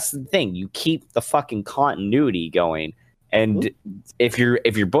that's the thing. You keep the fucking continuity going. And if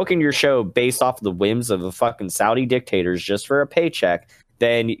you're booking your show based off of the whims of the fucking Saudi dictators just for a paycheck,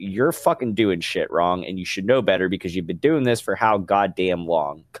 then you're fucking doing shit wrong, and you should know better, because you've been doing this for how goddamn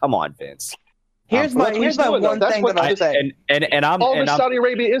long. Come on, Vince. Here's my one thing that I'll say. And Saudi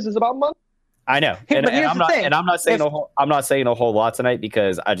Arabia is about money. I know, and I'm not saying a whole lot tonight,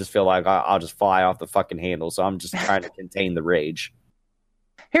 because I just feel like I'll just fly off the fucking handle. So I'm just trying to contain the rage.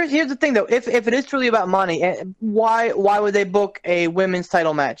 Here's the thing, though. If it is truly about money, why would they book a women's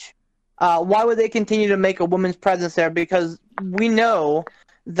title match? Why would they continue to make a women's presence there? Because we know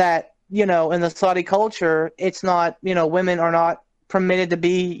that, you know, in the Saudi culture, it's not, you know, women are not permitted to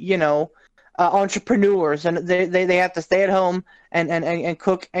be, you know, entrepreneurs, and they have to stay at home and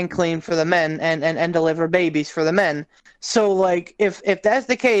cook and clean for the men and deliver babies for the men. So, like, if that's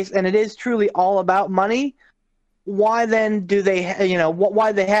the case, and it is truly all about money, why then do they,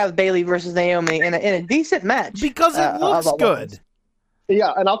 why they have Bailey versus Naomi in a decent match? Because it looks of all good. things.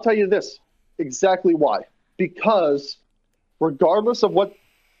 Yeah, and I'll tell you this exactly why. Because regardless that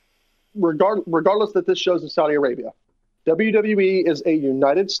this show's in Saudi Arabia, WWE is a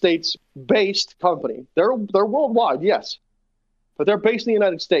United States-based company. They're worldwide, yes, but they're based in the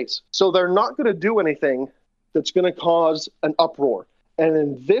United States. So they're not going to do anything that's going to cause an uproar. And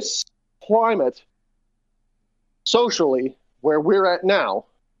in this climate, socially, where we're at now,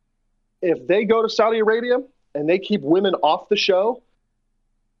 if they go to Saudi Arabia and they keep women off the show,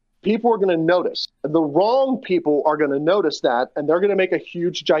 people are going to notice. The wrong people are going to notice that, and they're going to make a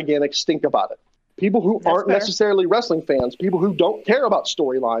huge, gigantic stink about it. People who aren't necessarily wrestling fans, people who don't care about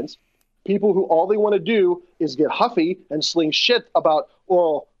storylines, people who all they want to do is get huffy and sling shit about,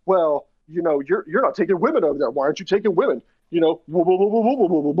 well, you're not taking women over there. Why aren't you taking women? Blah, blah, blah, blah, blah, blah,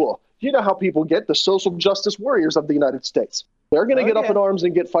 blah, blah. You know how people get, the social justice warriors of the United States. They're going to get up in arms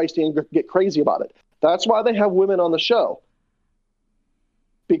and get feisty and get crazy about it. That's why they have women on the show.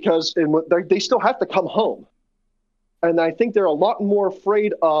 Because they still have to come home. And I think they're a lot more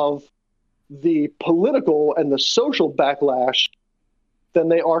afraid of the political and the social backlash than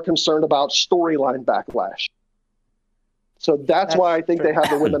they are concerned about storyline backlash. So that's why I think they have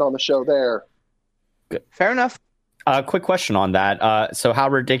the women on the show there. Good. Fair enough. Quick question on that. So how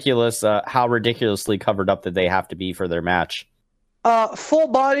ridiculously covered up did they have to be for their match? Full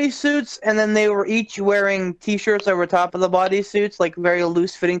body suits, and then they were each wearing T-shirts over top of the body suits, like very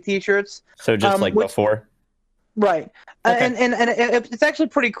loose-fitting T-shirts. So just before? Right. Okay. And it's actually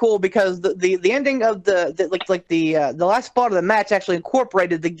pretty cool because the ending of the last spot of the match actually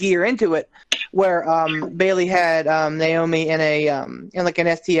incorporated the gear into it, where Bailey had Naomi in an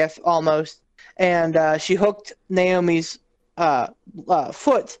STF almost, and she hooked Naomi's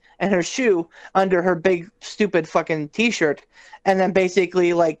foot and her shoe under her big stupid fucking T-shirt, and then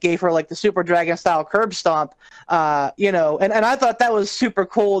basically gave her the Super Dragon style curb stomp, and I thought that was super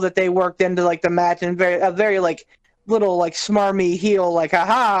cool that they worked into the match and a very little smarmy heel,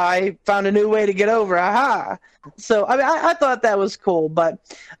 haha, I found a new way to get over, haha. So I thought that was cool, but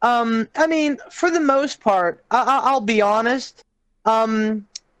for the most part, I'll be honest,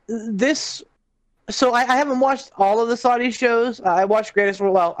 this. So I haven't watched all of the Saudi shows. I watched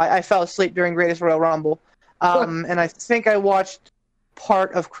I fell asleep during Greatest Royal Rumble. And I think I watched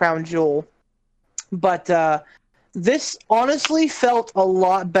part of Crown Jewel. But this honestly felt a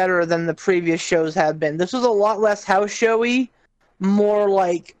lot better than the previous shows have been. This was a lot less house showy, more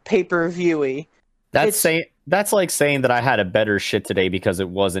like pay-per-view-y. That's like saying that I had a better shit today because it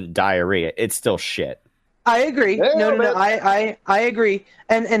wasn't diarrhea. It's still shit. I agree. No. I agree.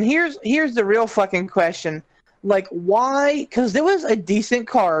 And here's the real fucking question. Why? Because there was a decent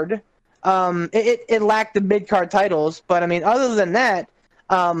card. It lacked the mid-card titles, but other than that,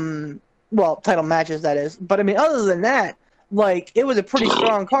 title matches, that is. But other than that, it was a pretty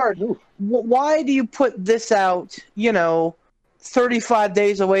strong card. Why do you put this out, 35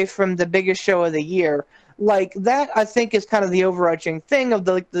 days away from the biggest show of the year? That, I think, is kind of the overarching thing of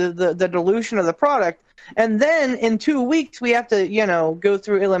the dilution of the product. And then in 2 weeks, we have to, go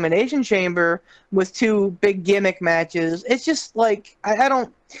through Elimination Chamber with 2 big gimmick matches. It's just I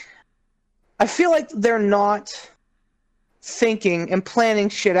feel like they're not thinking and planning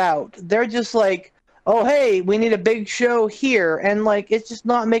shit out. They're just oh, hey, we need a big show here. And it's just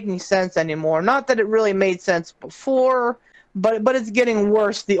not making sense anymore. Not that it really made sense before, but it's getting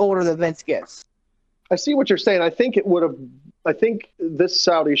worse the older the Vince gets. I see what you're saying. I think this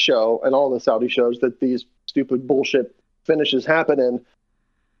Saudi show and all the Saudi shows that these stupid bullshit finishes happen in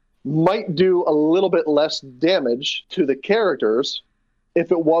might do a little bit less damage to the characters if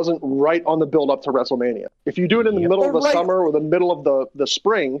it wasn't right on the build up to WrestleMania. If you do it in the middle of the summer or the middle of the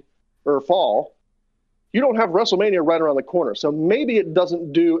spring or fall, you don't have WrestleMania right around the corner. So maybe it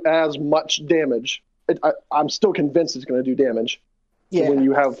doesn't do as much damage. I'm still convinced it's going to do damage. Yeah. When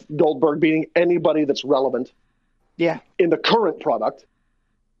you have Goldberg beating anybody that's relevant. Yeah. In the current product.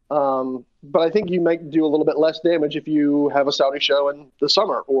 But I think you might do a little bit less damage if you have a Saudi show in the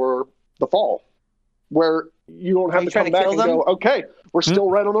summer or the fall, where you don't have to come back and go, okay, we're still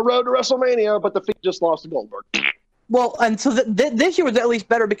right on the road to WrestleMania, but the Fiend just lost to Goldberg. Well, and so this year was at least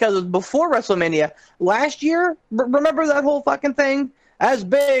better because it was before WrestleMania. Last year, remember that whole fucking thing? As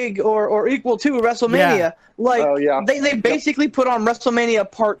big or equal to WrestleMania. Yeah. They basically put on WrestleMania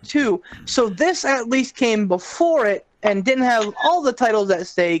Part 2. So this at least came before it and didn't have all the titles at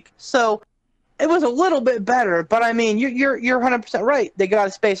stake. So it was a little bit better. But you're 100% right. They got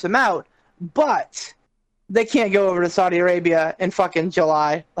to space them out. But they can't go over to Saudi Arabia in fucking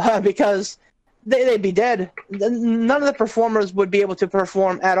July because they'd be dead. None of the performers would be able to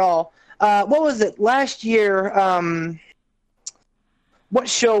perform at all. What was it last year? What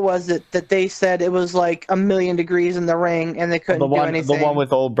show was it that they said it was like 1,000,000 degrees in the ring and they couldn't do anything? The one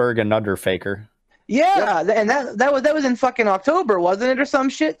with Oldberg and Underfaker. Yeah, and that was in fucking October, wasn't it, or some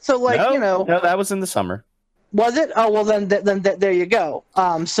shit? So like, No, that was in the summer. Was it? Oh well, then there you go.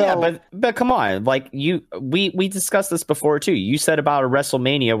 So yeah, but come on, like we discussed this before too. You said about a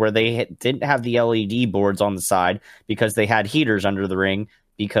WrestleMania where they didn't have the LED boards on the side because they had heaters under the ring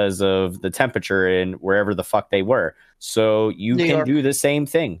because of the temperature in wherever the fuck they were. So you New can York. do the same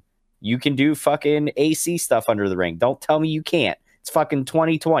thing. You can do fucking AC stuff under the ring. Don't tell me you can't. It's fucking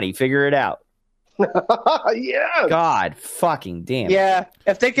 2020. Figure it out. Yeah. God fucking damn. yeah,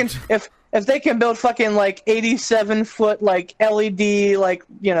 if they can build fucking like 87-foot like LED like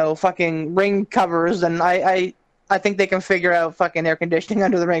fucking ring covers, then I think they can figure out fucking air conditioning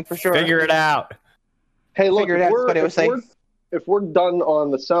under the ring for sure. Figure it out. Hey, look, Figure it out, what it would say. if we're done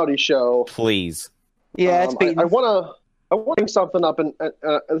on the Saudi show, Please. Yeah, it's beaten. I want to bring something up, and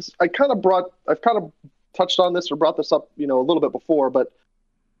I've kind of touched on this or brought this up, a little bit before, but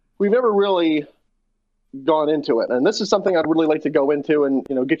we've never really gone into it, and this is something I'd really like to go into and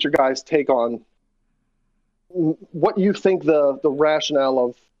get your guys' take on what you think the rationale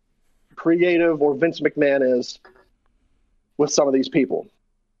of creative or Vince McMahon is with some of these people.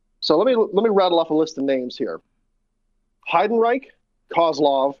 So let me rattle off a list of names here: Heidenreich,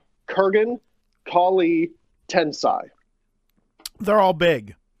 Kozlov, Kurgan, Kali, Tensai. They're all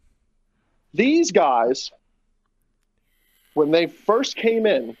big. These guys, when they first came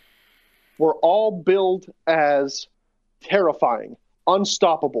in, were all billed as terrifying,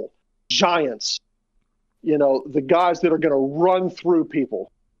 unstoppable, giants. The guys that are going to run through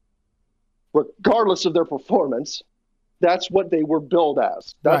people. Regardless of their performance, that's what they were billed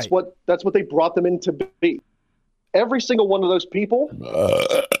as. That's what they brought them in to be. Every single one of those people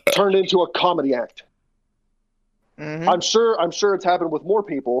turned into a comedy act. Mhm. I'm sure it's happened with more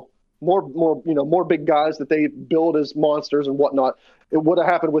people, more big guys that they build as monsters and whatnot. It would have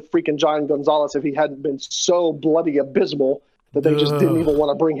happened with freaking Giant Gonzalez if he hadn't been so bloody abysmal that they just didn't even want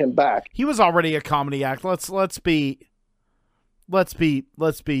to bring him back. He was already a comedy act. Let's be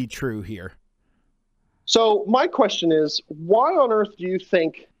true here. So my question is, why on earth do you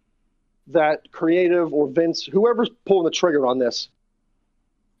think that creative or Vince, whoever's pulling the trigger on this,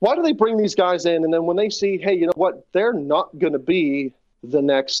 why do they bring these guys in, and then when they see, hey, you know what, they're not going to be the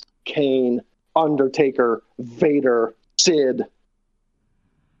next Kane, Undertaker, Vader, Sid.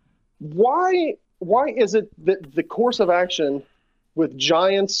 Why is it that the course of action with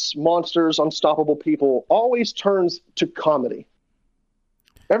giants, monsters, unstoppable people always turns to comedy?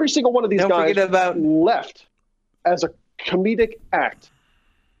 Every single one of these Don't guys forget about- left as a comedic act.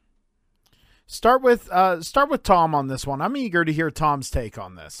 Start with Tom on this one. I'm eager to hear Tom's take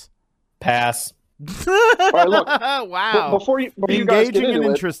on this. Pass. All right, look. Wow. Before you guys get Engaging and into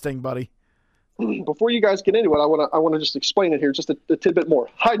it, interesting, buddy. before you guys get into it, I want to just explain it here just a tidbit more.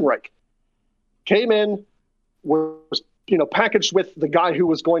 Heidenreich came in, was packaged with the guy who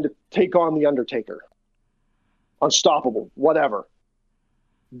was going to take on the Undertaker. Unstoppable, whatever.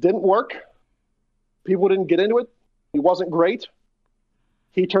 Didn't work. People didn't get into it. He wasn't great.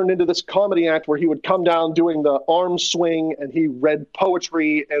 He turned into this comedy act where he would come down doing the arm swing, and he read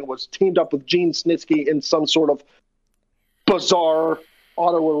poetry and was teamed up with Gene Snitsky in some sort of bizarre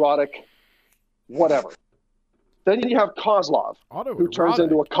autoerotic whatever. Then you have Kozlov, who turns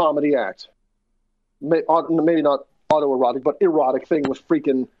into a comedy act. Maybe not autoerotic, but erotic thing with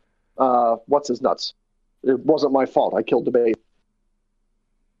freaking what's his nuts. It wasn't my fault. I killed the baby.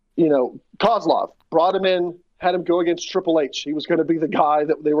 Kozlov brought him in, had him go against Triple H. He was going to be the guy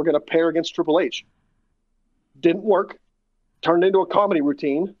that they were going to pair against Triple H. Didn't work. Turned into a comedy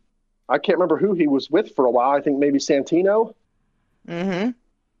routine. I can't remember who he was with for a while. I think maybe Santino. Mm-hmm.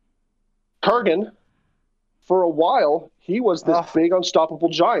 Kurgan, for a while, he was this big unstoppable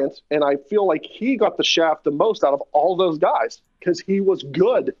giant, and I feel like he got the shaft the most out of all those guys because he was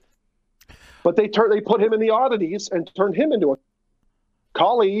good. But they put him in the oddities and turned him into a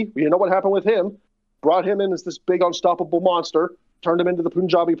Kali. You know what happened with him? Brought him in as this big unstoppable monster, turned him into the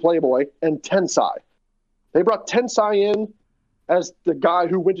Punjabi Playboy, and Tensai. They brought Tensai in as the guy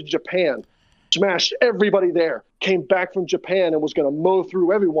who went to Japan, smashed everybody there, came back from Japan and was going to mow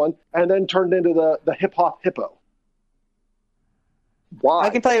through everyone, and then turned into the hip-hop hippo. Why? I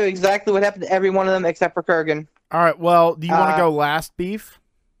can tell you exactly what happened to every one of them except for Kurgan. All right. Well, do you want to go last, Beef?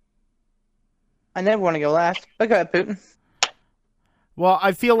 I never want to go last. But go ahead, Putin. Well,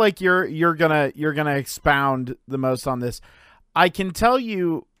 I feel like you're gonna expound the most on this. I can tell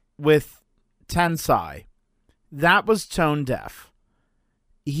you with Tensai, that was tone deaf.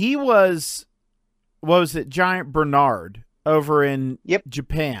 He was, what was it, Giant Bernard over in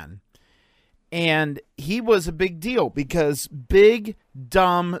Japan. And he was a big deal because big,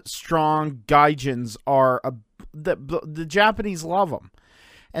 dumb, strong gaijins are, the Japanese love them.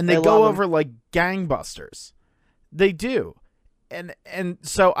 And they go over like gangbusters. They do. And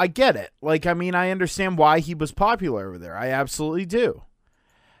so I get it. Like, I mean, I understand why he was popular over there. I absolutely do.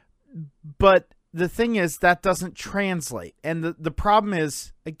 But the thing is, that doesn't translate. And the problem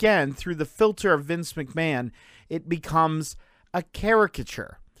is, again, through the filter of Vince McMahon, it becomes a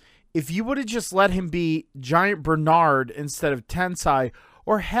caricature. If you would have just let him be Giant Bernard instead of Tensai,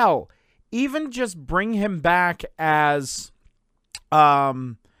 or hell, even just bring him back as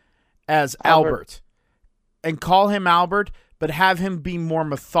Albert and call him Albert, but have him be more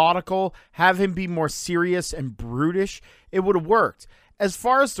methodical, have him be more serious and brutish, it would have worked. As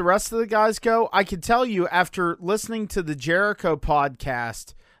far as the rest of the guys go, I can tell you after listening to the Jericho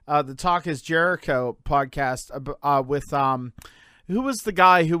podcast, the Talk is Jericho podcast with who was the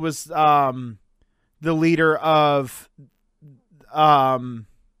guy who was the leader of the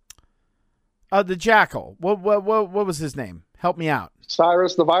Jackal? What was his name? Help me out.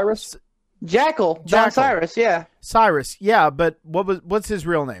 Cyrus the Virus? Jackal. Don Cyrus, yeah. Cyrus, yeah, but what's his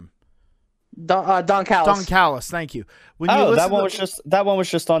real name? Don Callis. Don Callis, thank you. That one was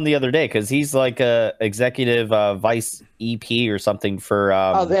just on the other day because he's like a executive vice EP or something for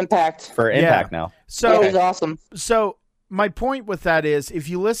Impact. For Impact now. So he's awesome. So my point with that is, if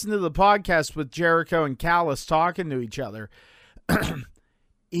you listen to the podcast with Jericho and Callis talking to each other,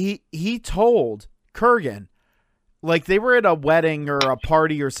 he told Kurgan, like they were at a wedding or a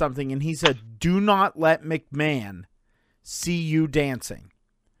party or something, and he said, "Do not let McMahon see you dancing."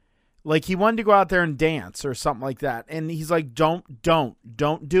 Like he wanted to go out there and dance or something like that. And he's like, don't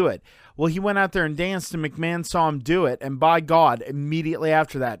do it. Well, he went out there and danced and McMahon saw him do it. And by God, immediately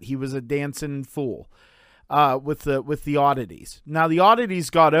after that, he was a dancing fool with the oddities. Now the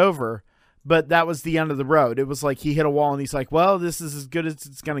oddities got over, but that was the end of the road. It was like he hit a wall and he's like, well, this is as good as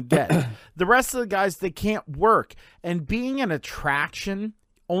it's going to get. The rest of the guys, they can't work. And being an attraction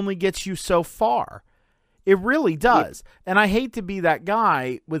only gets you so far. It really does. Yeah. And I hate to be that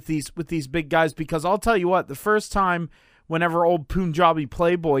guy with these big guys, because I'll tell you what, the first time whenever old Punjabi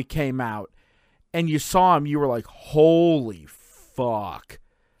Playboy came out and you saw him, you were like, holy fuck,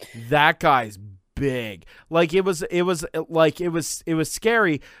 that guy's big. Like it was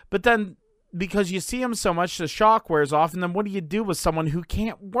scary. But then because you see him so much, the shock wears off. And then what do you do with someone who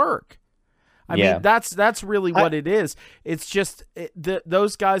can't work? I mean, that's really what it is. It's just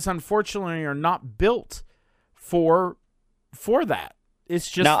those guys, unfortunately, are not built for that. It's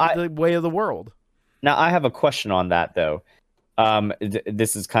just the way of the world. Now, I have a question on that, though.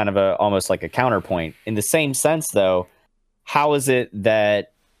 This is kind of almost like a counterpoint. In the same sense, though, how is it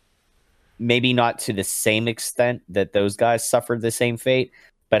that maybe not to the same extent that those guys suffered the same fate,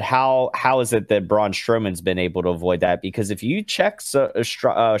 but how is it that Braun Strowman's been able to avoid that? Because if you check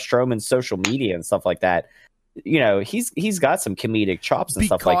Strowman's social media and stuff like that, you know, he's got some comedic chops and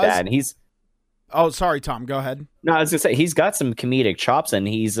stuff like that. And he's... Oh, sorry, Tom. Go ahead. No, I was going to say, he's got some comedic chops and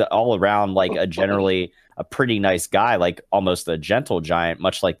he's all around like generally a pretty nice guy, like almost a gentle giant,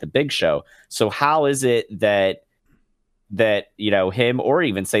 much like the Big Show. So how is it that, you know, him or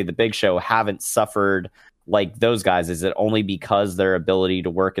even say the Big Show haven't suffered like those guys? Is it only because their ability to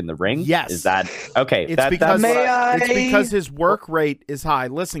work in the ring? Yes. Is that okay? It's because his work rate is high.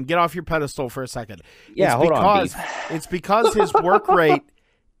 Listen, get off your pedestal for a second. Yeah, hold on. It's because his work rate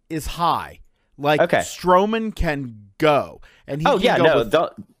is high. Like Strowman can go, and he can go.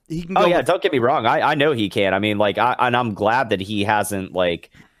 Don't get me wrong. I know he can. I mean, like, I'm glad that he hasn't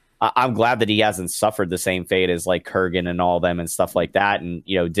I'm glad that he hasn't suffered the same fate as like Kurgan and all them and stuff like that, and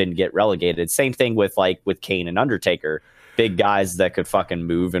you know, didn't get relegated. Same thing with Kane and Undertaker, big guys that could fucking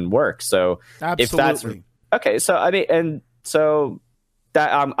move and work. So absolutely. If that's okay, so I mean, and so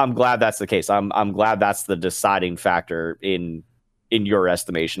that I'm glad that's the case. I'm glad that's the deciding factor in your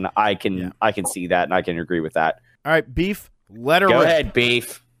estimation. I can see that and I can agree with that. All right, Beef, let her go ahead,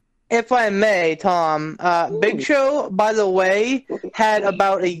 Beef. If I may, Tom, Big Show, by the way, had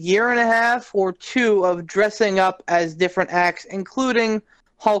about 1.5 years or 2 of dressing up as different acts, including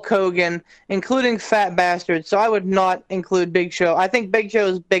Hulk Hogan, including Fat Bastard. So I would not include Big Show. I think Big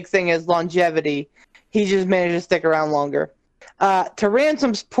Show's big thing is longevity. He just managed to stick around longer. To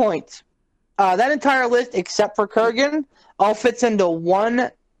Ransom's point, that entire list, except for Kurgan, all fits into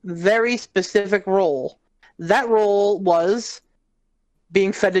one very specific role. That role was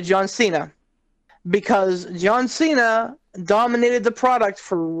being fed to John Cena, because John Cena dominated the product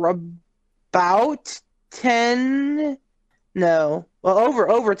for about 10, no, well,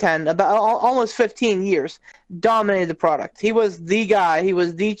 over 10, about almost 15 years, dominated the product. He was the guy. He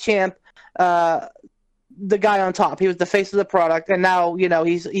was the champ, the guy on top. He was the face of the product, and now,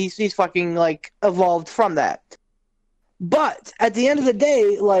 he's fucking, like, evolved from that. But at the end of the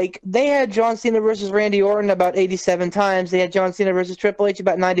day, like, they had John Cena versus Randy Orton about 87 times. They had John Cena versus Triple H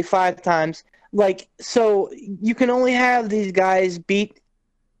about 95 times. Like, so you can only have these guys beat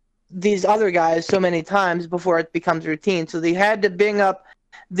these other guys so many times before it becomes routine. So they had to bring up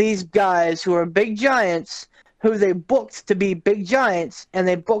these guys who are big giants, who they booked to be big giants, and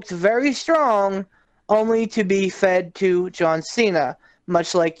they booked very strong, only to be fed to John Cena,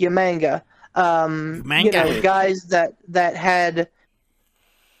 much like Yamanga. Guys that had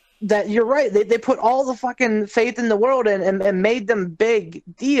that. You're right. They put all the fucking faith in the world and made them big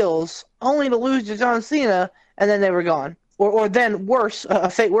deals, only to lose to John Cena, and then they were gone. Or then worse, a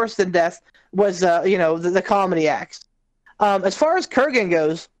fate worse than death was the comedy acts. As far as Kurgan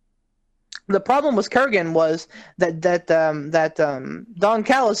goes, the problem with Kurgan was that Don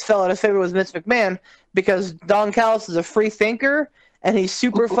Callis fell out of favor with Vince McMahon because Don Callis is a free thinker. And he's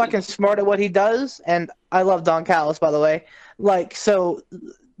super fucking smart at what he does, and I love Don Callis, by the way. Like, so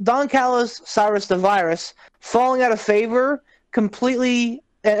Don Callis, Cyrus the Virus, falling out of favor completely,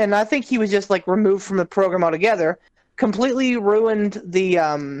 and I think he was just, like, removed from the program altogether, completely ruined the,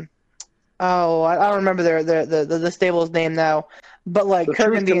 I don't remember the stable's name now, but, like,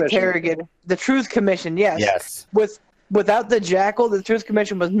 Kurgan the Interrogator. The Truth Commission, yes. Yes. Without the Jackal, the Truth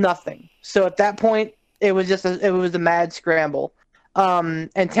Commission was nothing. So at that point, it was just a mad scramble. And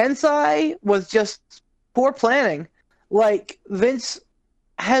Tensai was just poor planning. Like, Vince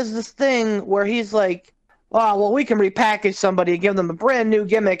has this thing where he's like, oh, well, we can repackage somebody and give them a brand new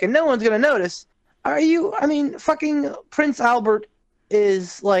gimmick and no one's going to notice. Fucking Prince Albert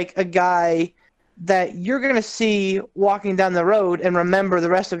is like a guy that you're going to see walking down the road and remember the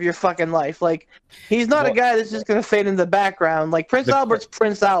rest of your fucking life. Like, he's not a guy that's just going to fade in the background. Like, Prince Albert's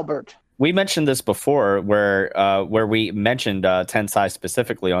Prince Albert. We mentioned this before, where we mentioned Tensai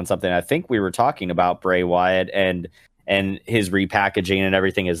specifically on something. I think we were talking about Bray Wyatt and his repackaging and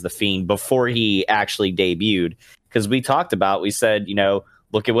everything as the Fiend before he actually debuted. Because we said,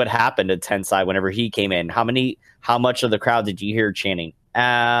 look at what happened to Tensai whenever he came in. How much of the crowd did you hear chanting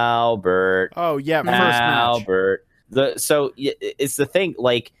Albert? Oh yeah, first Albert. So it's the thing.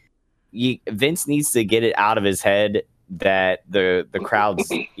 Like, Vince needs to get it out of his head that the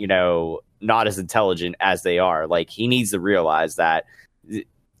crowd's not as intelligent as they are. Like, he needs to realize that,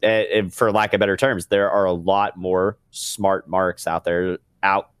 for lack of better terms, there are a lot more smart marks out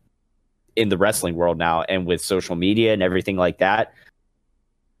in the wrestling world now, and with social media and everything like that,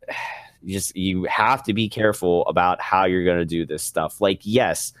 you have to be careful about how you're going to do this stuff. Like,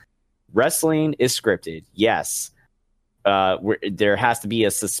 yes, wrestling is scripted. Yes, there has to be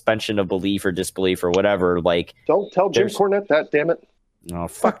a suspension of belief or disbelief or whatever. Like, don't tell Jim Cornette that, damn it. Oh,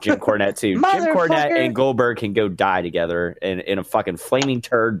 fuck Jim Cornette too. Jim Cornette and Goldberg can go die together in a fucking flaming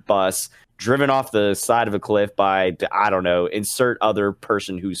turd bus driven off the side of a cliff by, I don't know, insert other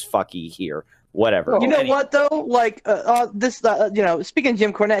person who's fucky here. Whatever. You know what though? Like, speaking of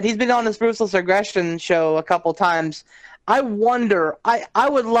Jim Cornette, he's been on this Ruthless Aggression show a couple times. I wonder. I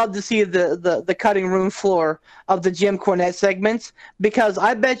would love to see the cutting room floor of the Jim Cornette segments, because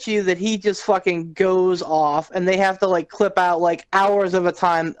I bet you that he just fucking goes off, and they have to like clip out like hours at a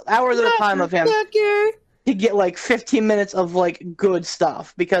time of him to get like 15 minutes of like good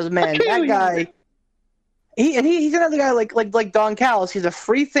stuff. Because man, that guy, he's another guy like Don Callis. He's a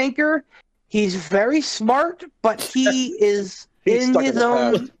free thinker. He's very smart, but he is in his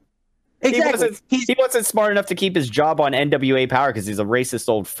own. Exactly. He wasn't smart enough to keep his job on NWA Power because he's a racist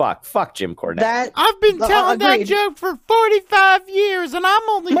old fuck. Fuck Jim Cornette. I've been telling that joke for 45 years, and I'm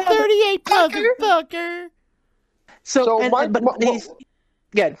only 38, motherfucker. He's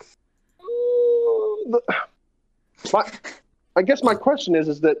good. I guess my question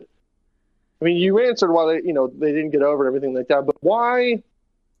is that, I mean, you answered why they didn't get over everything like that, but why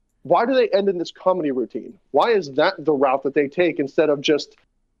do they end in this comedy routine? Why is that the route that they take instead of just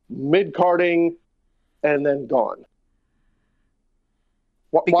mid-carding and then gone?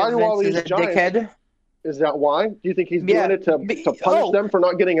 Why do all these giants? Dickhead? Is that why? Do you think he's doing it to punish them for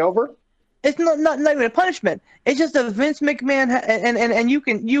not getting over? It's not even a punishment. It's just a Vince McMahon, and you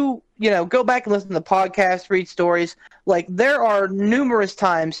can go back and listen to the podcast, read stories. Like, there are numerous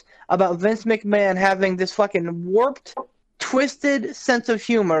times about Vince McMahon having this fucking warped, twisted sense of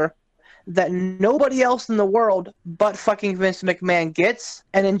humor that nobody else in the world but fucking Vince McMahon gets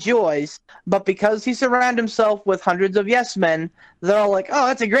and enjoys. But because he surrounded himself with hundreds of yes men, they're all like, "Oh,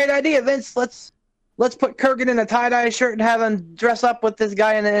 that's a great idea, Vince. Let's put Kurgan in a tie-dye shirt and have him dress up with this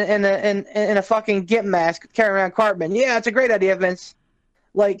guy in a fucking gimp mask carrying around Cartman. Yeah, it's a great idea, Vince."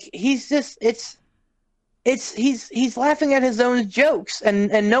 Like, he's just he's laughing at his own jokes,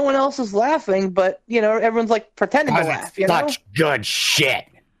 and no one else is laughing, but everyone's like pretending to laugh. Such good shit.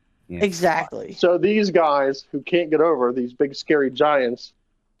 Yeah. Exactly. So these guys who can't get over these big scary giants,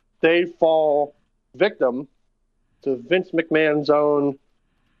 they fall victim to Vince McMahon's own.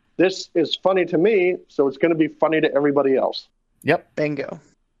 This is funny to me, so it's going to be funny to everybody else. Yep. Bingo.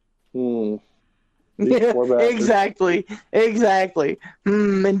 These Yeah, poor bastards. exactly.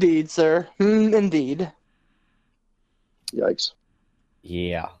 Indeed, sir. Indeed. Yikes.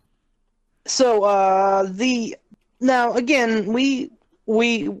 Yeah. So now again we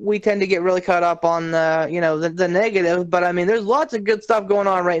tend to get really caught up on the negative, but I mean there's lots of good stuff going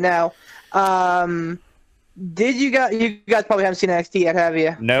on right now. Did you guys probably haven't seen NXT yet, have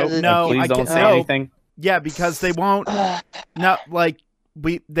you? No, please don't say no. anything. Yeah, because they won't.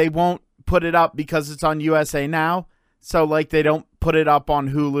 They won't put it up because it's on USA Now. So like they don't put it up on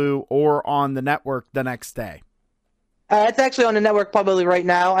Hulu or on the network the next day. It's actually on the network probably right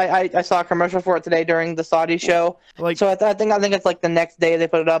now. I saw a commercial for it today during the Saudi show. So I think it's like the next day they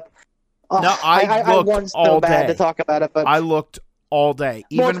put it up. No, I looked want so all bad day to talk about it, but I looked all day,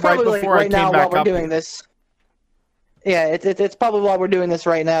 even it's right probably before I right came now back while up. we're doing this. Yeah, it's probably while we're doing this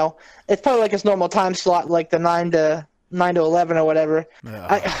right now. It's probably like its normal time slot, like the 9 to 11 or whatever.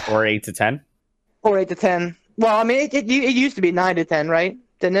 Or 8 to 10. Or 8 to 10. Well, I mean, it used to be 9 to 10, right?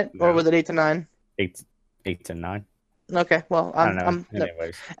 Didn't it? No. Or was it 8 to 9? 8 to 9. Okay, well, I don't know.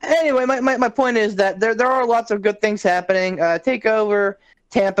 Anyways. Anyway, my point is that there are lots of good things happening. Takeover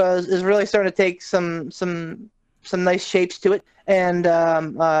Tampa is really starting to take some nice shapes to it. And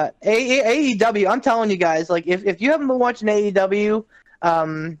AEW, I'm telling you guys, like if you haven't been watching AEW,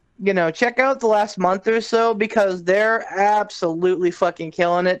 check out the last month or so because they're absolutely fucking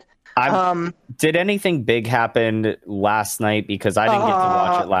killing it. Did anything big happen last night? Because I didn't get to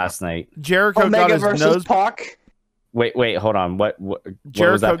watch it last night. Jericho Omega got his versus nose. Pac. Wait, hold on. What was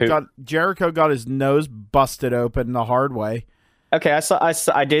Jericho that? Jericho got his nose busted open the hard way. Okay,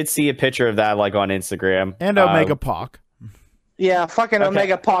 I did see a picture of that like on Instagram. And Omega Pac. Yeah, fucking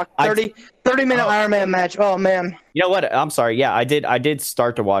Omega Pac. 30-minute Iron Man match. Oh man. You know what? I'm sorry. Yeah, I did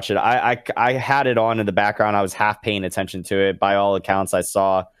start to watch it. I had it on in the background. I was half paying attention to it. By all accounts, I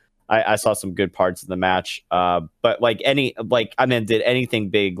saw some good parts of the match. But did anything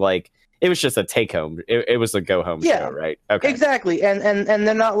big? Like it was just a take home. It was a go home show, right? Okay. Exactly. And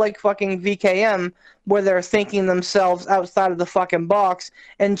they're not like fucking VKM where they're thinking themselves outside of the fucking box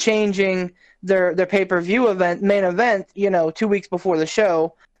and changing their pay-per-view main event, 2 weeks before the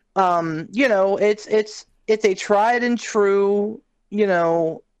show. It's a tried and true,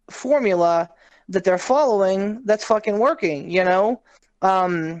 formula that they're following that's fucking working,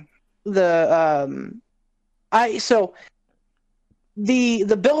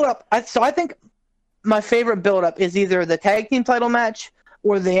 the build up. I think my favorite build up is either the tag team title match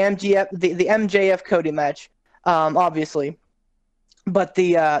or the MJF Cody match, obviously. But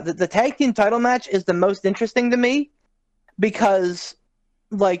the tag team title match is the most interesting to me because,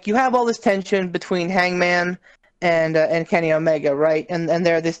 like, you have all this tension between Hangman and Kenny Omega, right? And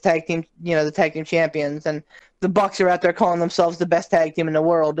they're this tag team, the tag team champions, and the Bucks are out there calling themselves the best tag team in the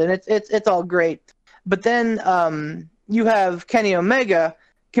world, and it's all great. But then you have Kenny Omega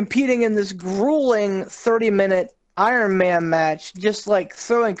competing in this grueling 30-minute Iron Man match, just like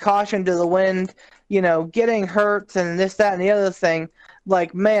throwing caution to the wind, getting hurt and this, that, and the other thing.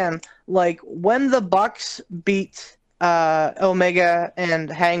 Like, man, like when the Bucks beat Omega and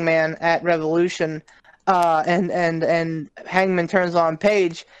Hangman at Revolution, and Hangman turns on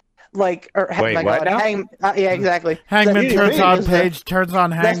Page, Wait, what now? Yeah, exactly. Hangman turns on Page, turns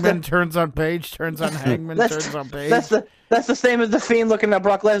on Hangman, turns on Page, turns on Hangman, turns on Page. That's the same as the Fiend looking at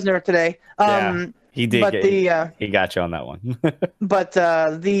Brock Lesnar today. He did. But he got you on that one. But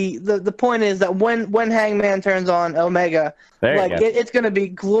the point is that when Hangman turns on Omega, it's going to be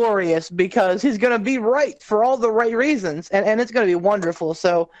glorious because he's going to be right for all the right reasons, and it's going to be wonderful.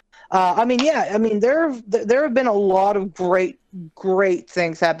 So, there have been a lot of great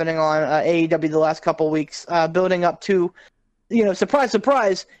things happening on AEW the last couple of weeks, building up to, surprise,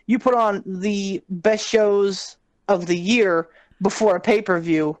 surprise, you put on the best shows of the year before a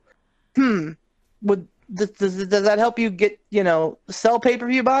pay-per-view. Does that help you get, sell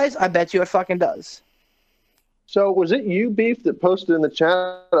pay-per-view buys? I bet you it fucking does. So was it you, Beef, that posted in the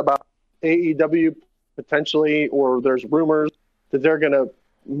chat about AEW potentially, or there's rumors that they're going to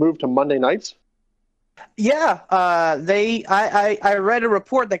move to Monday nights? Yeah, I read a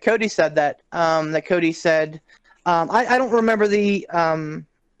report that Cody said that. That Cody said, I don't remember the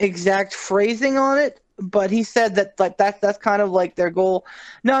exact phrasing on it, but he said that like that's kind of like their goal.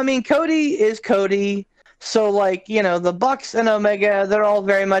 No, I mean Cody is Cody, so like the Bucks and Omega, they're all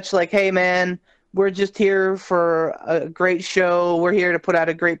very much like, hey man, we're just here for a great show. We're here to put out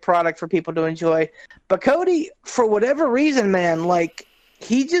a great product for people to enjoy. But Cody, for whatever reason, man, like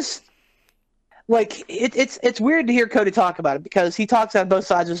he just. Like it's weird to hear Cody talk about it because he talks out both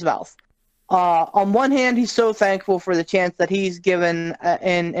sides of his mouth. On one hand, he's so thankful for the chance that he's given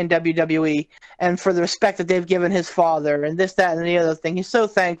in WWE and for the respect that they've given his father and this, that, and the other thing. He's so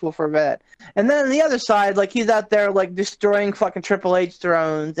thankful for that. And then on the other side, like he's out there like destroying fucking Triple H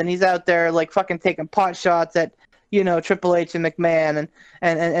thrones, and he's out there like fucking taking pot shots at Triple H and McMahon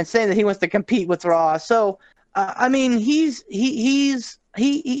and saying that he wants to compete with Raw. So I mean, he has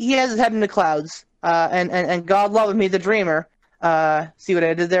his head in the clouds, and God love him, he's a dreamer. See what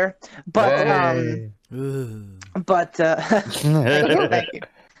I did there? But Hey. thank you.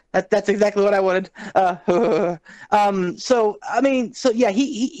 That's exactly what I wanted. So I mean, so yeah,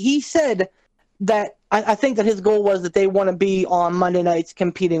 he said that I think that his goal was that they want to be on Monday nights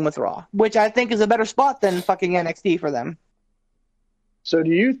competing with Raw, which I think is a better spot than fucking NXT for them. So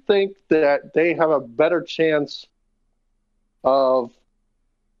do you think that they have a better chance of,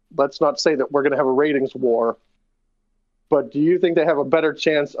 let's not say that we're going to have a ratings war, but do you think they have a better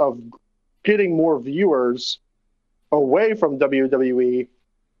chance of getting more viewers away from WWE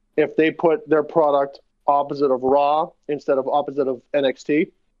if they put their product opposite of Raw instead of opposite of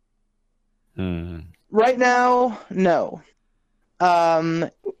NXT? Right now, no.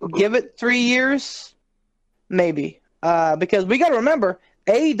 Give it 3 years, maybe. Because we got to remember,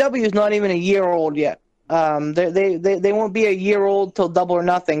 AEW is not even a year old yet. They won't be a year old till Double or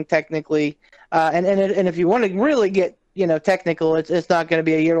Nothing technically. And if you want to really get technical, it's not going to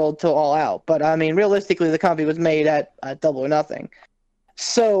be a year old till All Out. But I mean, realistically, the company was made at Double or Nothing.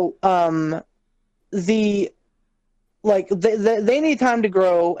 So they need time to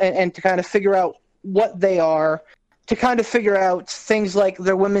grow and to kind of figure out what they are, to kind of figure out things like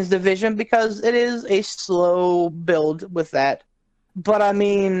their women's division, because it is a slow build with that. But I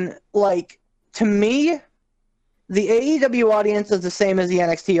mean, like, to me, the AEW audience is the same as the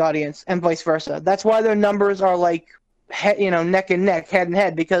NXT audience and vice versa. That's why their numbers are like, neck and neck, head and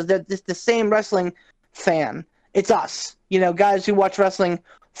head, because they're just the same wrestling fan. It's us, guys who watch wrestling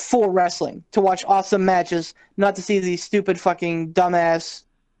for wrestling, to watch awesome matches, not to see these stupid fucking dumbass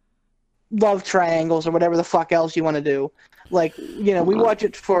love triangles or whatever the fuck else you want to do. Like, we watch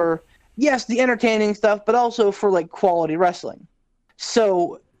it for, yes, the entertaining stuff, but also for like quality wrestling.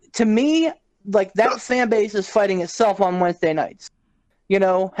 So to me, like, that fan base is fighting itself on Wednesday nights.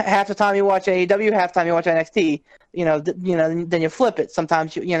 Half the time you watch AEW, half the time you watch NXT. Then you flip it.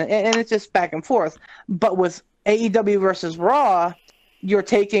 Sometimes and it's just back and forth. But with AEW versus Raw, you're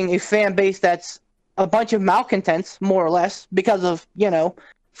taking a fan base that's a bunch of malcontents, more or less, because of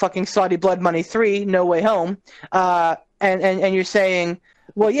fucking Saudi Blood Money 3, No Way Home, and you're saying,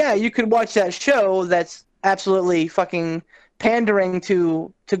 well, yeah, you could watch that show that's absolutely fucking pandering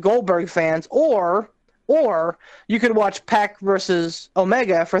to Goldberg fans, or you could watch Pac versus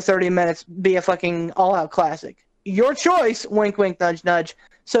Omega for 30 minutes, be a fucking all-out classic. Your choice, wink, wink, nudge, nudge.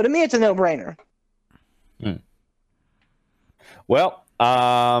 So to me, it's a no-brainer. Well,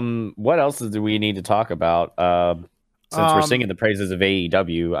 what else do we need to talk about? Since we're singing the praises of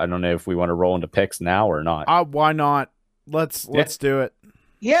AEW, I don't know if we want to roll into picks now or not. Why not? Let's do it.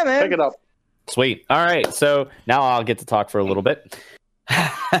 Yeah, man. Pick it up. Sweet. All right. So now I'll get to talk for a little bit.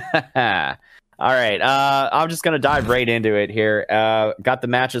 All right. I'm just going to dive right into it here. Got the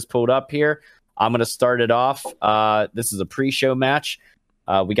matches pulled up here. I'm going to start it off. This is a pre-show match.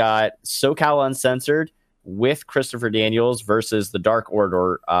 We got SoCal Uncensored with Christopher Daniels versus the Dark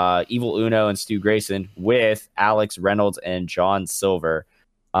Order, Evil Uno and Stu Grayson with Alex Reynolds and John Silver.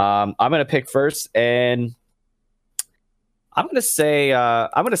 I'm going to pick first, and I'm going to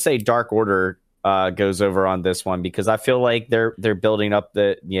say Dark Order goes over on this one, because I feel like they're building up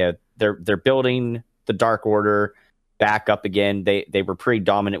they're building the Dark Order back up again. They were pretty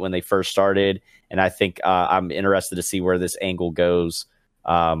dominant when they first started, and I think I'm interested to see where this angle goes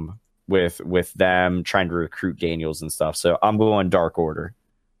with them trying to recruit Daniels and stuff. So I'm going Dark Order.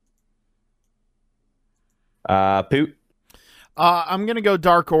 Poot. I'm gonna go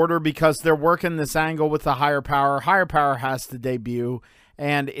Dark Order because they're working this angle with the Higher Power. Higher Power has to debut,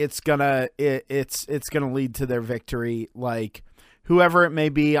 and it's gonna lead to their victory. Like, whoever it may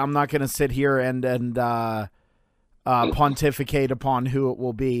be. I'm not going to sit here and pontificate upon who it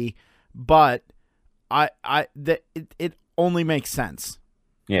will be, but it only makes sense.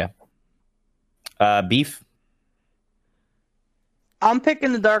 Yeah. Beef. I'm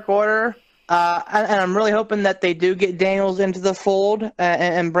picking the Dark Order, and I'm really hoping that they do get Daniels into the fold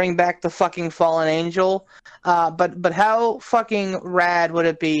and bring back the fucking Fallen Angel. But how fucking rad would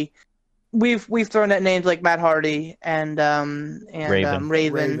it be? We've thrown out names like Matt Hardy and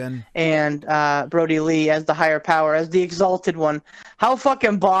Raven and Brody Lee as the higher power, as the exalted one. How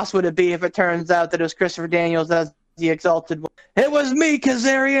fucking boss would it be if it turns out that it was Christopher Daniels as the exalted one? It was me,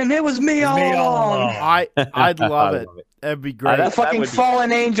 Kazarian. It was me all along. I'd love it. That'd be great. That fucking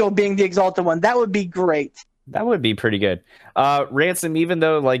Fallen Angel being the exalted one. That would be great. That would be pretty good. Ransom, even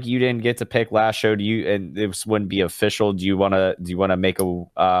though like you didn't get to pick last show, and this wouldn't be official, do you wanna make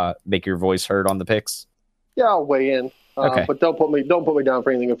your voice heard on the picks? Yeah, I'll weigh in. Okay. But don't put me down for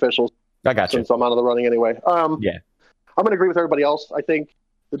anything official. I got you. Since I'm out of the running anyway. Yeah. I'm gonna agree with everybody else. I think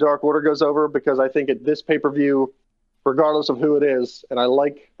the Dark Order goes over because I think at this pay-per-view, regardless of who it is, and I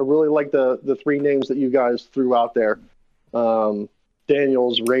really like the three names that you guys threw out there.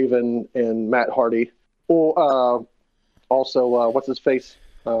 Daniels, Raven, and Matt Hardy. Also, what's his face?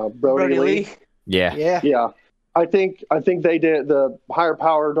 Brody Lee. Yeah. I think they did the higher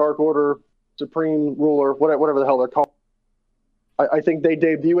power, Dark Order, Supreme Ruler, whatever the hell they're called. I think they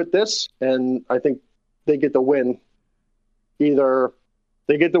debut at this, and I think they get the win. Either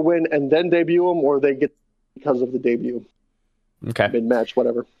they get the win and then debut them, or they get because of the debut. Okay. Mid-match,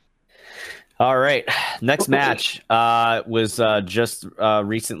 whatever. All right. Next match was just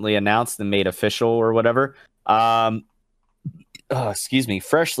recently announced and made official or whatever. Excuse me.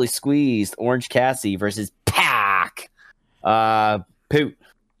 Freshly squeezed Orange Cassidy versus Pac. Poot.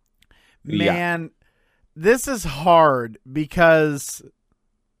 Man, this is hard because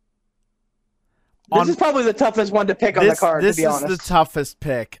this is probably the toughest one to pick on the card, to be honest. This is the toughest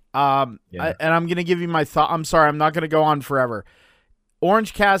pick. And I'm going to give you my thought. I'm sorry, I'm not going to go on forever.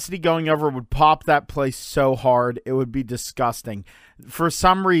 Orange Cassidy going over would pop that place so hard. It would be disgusting. For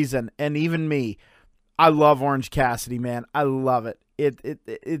some reason, and even me, I love Orange Cassidy, man. I love it.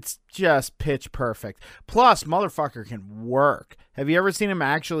 It's just pitch perfect. Plus, motherfucker can work. Have you ever seen him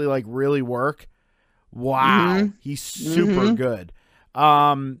actually like really work? Wow. Mm-hmm. He's super good.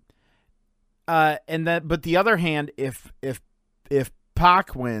 And that, but the other hand, if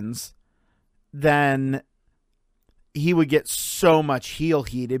Pac wins, then he would get so much heel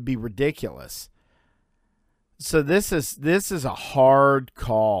heat, it'd be ridiculous. So this is a hard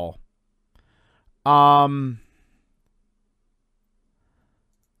call.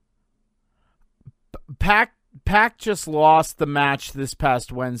 Pac just lost the match this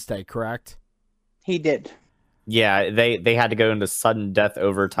past Wednesday, correct? He did. Yeah, they had to go into sudden death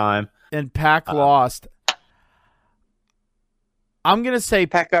overtime. And Pac lost. I'm gonna say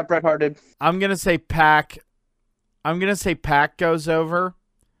Pac got Bret Harted. I'm gonna say Pac goes over,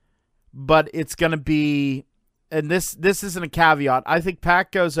 but it's gonna be, and this isn't a caveat. I think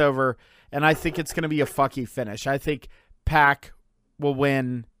Pac goes over, and I think it's gonna be a fucky finish. I think Pac will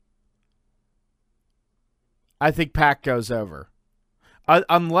win. I think Pac goes over,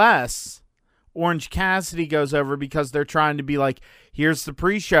 unless Orange Cassidy goes over because they're trying to be like, here's the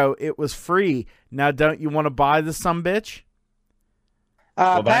pre-show, it was free. Now, don't you want to buy the sumbitch?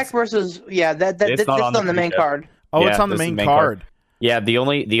 Pac versus that's on the main card. Oh, it's on the main card. Yeah, the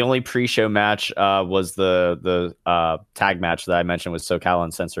only pre-show match was the tag match that I mentioned with SoCal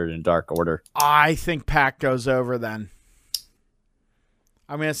Uncensored and Dark Order. I think Pac goes over then.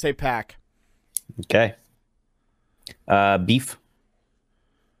 I'm gonna say Pac. Okay. Beef.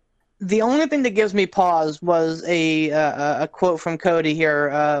 The only thing that gives me pause was a quote from Cody here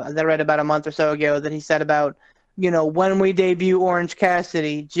that I read about a month or so ago that he said about, when we debut Orange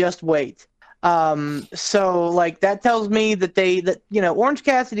Cassidy, just wait. So like that tells me that Orange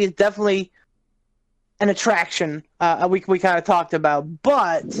Cassidy is definitely an attraction. We kind of talked about,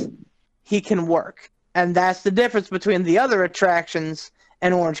 but he can work, and that's the difference between the other attractions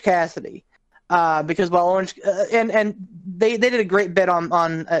and Orange Cassidy. Because while Orange and they did a great bit on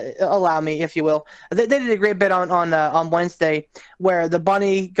allow me, if you will, they did a great bit on Wednesday where the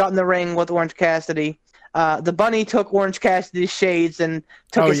Bunny got in the ring with Orange Cassidy. The Bunny took Orange Cassidy's shades and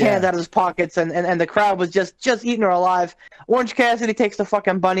took his hand out of his pockets, and the crowd was just eating her alive. Orange Cassidy takes the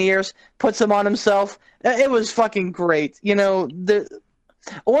fucking bunny ears, puts them on himself. It was fucking great. The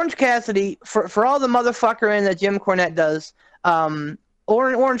Orange Cassidy, for all the motherfucker in that Jim Cornette does,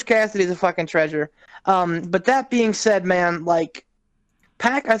 Orange Cassidy is a fucking treasure. But that being said, man, like,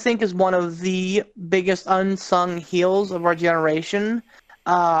 Pac, I think, is one of the biggest unsung heels of our generation.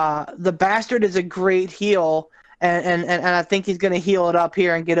 The Bastard is a great heel, and I think he's going to heel it up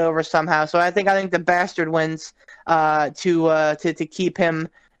here and get over somehow. So I think the Bastard wins to keep him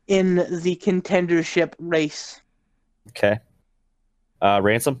in the contendership race. Okay.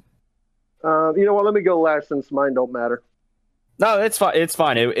 Ransom? You know what? Let me go last since mine don't matter. No, it's fine. It's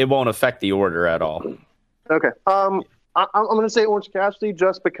fine. It won't affect the order at all. Okay. I'm going to say Orange Cassidy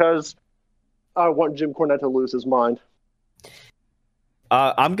just because I want Jim Cornette to lose his mind.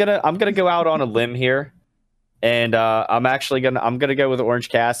 I'm gonna go out on a limb here, and I'm gonna go with Orange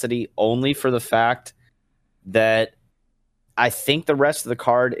Cassidy only for the fact that I think the rest of the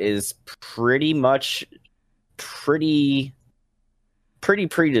card is pretty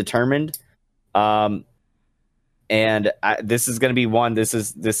predetermined. And this is gonna be one. This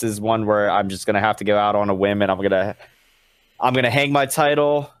is one where I'm just gonna have to go out on a whim, and I'm gonna hang my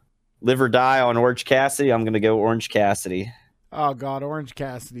title, live or die on Orange Cassidy. I'm gonna go Orange Cassidy. Oh God, Orange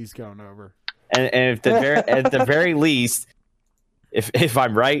Cassidy's going over. And at the very least, if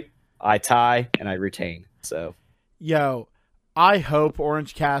I'm right, I tie and I retain. So, yo, I hope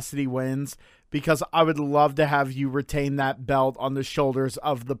Orange Cassidy wins because I would love to have you retain that belt on the shoulders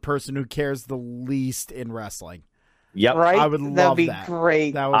of the person who cares the least in wrestling. Yep, Right? I would love That'd be that.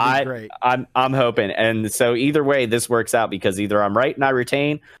 great. That would be great. I'm hoping, and so either way, this works out because either I'm right and I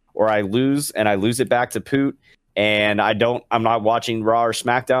retain, or I lose and I lose it back to Poot. And I'm not watching Raw or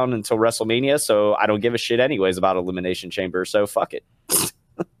SmackDown until WrestleMania, so I don't give a shit anyways about Elimination Chamber, so fuck it.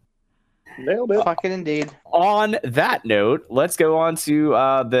 Nailed it. Fucking indeed. On that note, let's go on to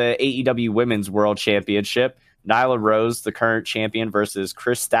the AEW Women's World Championship. Nyla Rose, the current champion, versus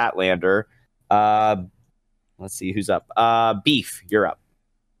Chris Statlander. Let's see who's up. Beef, you're up.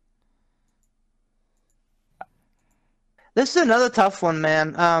 This is another tough one,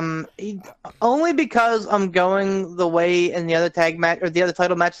 man. Only because I'm going the way in the other tag match or the other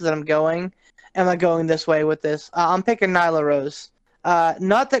title matches that I'm going, am I going this way with this? I'm picking Nyla Rose.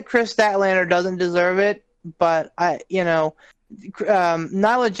 Not that Chris Statlander doesn't deserve it, but Nyla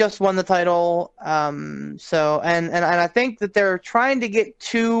just won the title. So I think that they're trying to get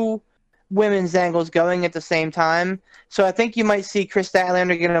two women's angles going at the same time. So I think you might see Chris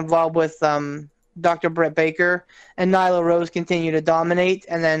Statlander get involved with Dr. Britt Baker and Nyla Rose continue to dominate,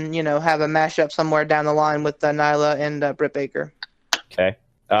 and then have a mashup somewhere down the line with Nyla and Britt Baker. Okay,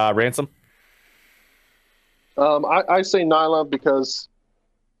 Ransom. I say Nyla because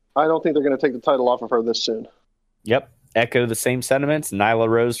I don't think they're going to take the title off of her this soon. Yep, echo the same sentiments. Nyla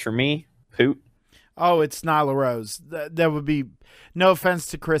Rose for me. Hoot. Oh, it's Nyla Rose. That would be no offense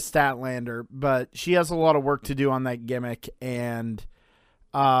to Chris Statlander, but she has a lot of work to do on that gimmick, and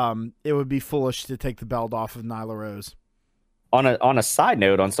it would be foolish to take the belt off of Nyla Rose. On a side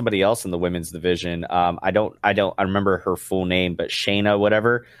note, on somebody else in the women's division, I remember her full name, but Shayna,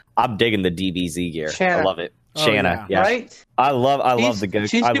 whatever. I'm digging the DBZ gear. Shanna. I love it. Oh, Shayna, yeah. Right? I love the good.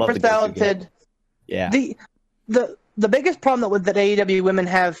 She's I love super the go-to gear. talented. Yeah. The biggest problem that AEW women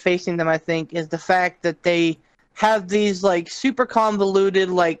have facing them, I think, is the fact that they have these super convoluted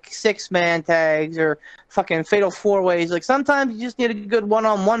 6-man tags or fucking fatal 4-ways. Sometimes you just need a good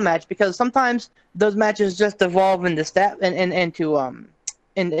one-on-one match because sometimes those matches just evolve into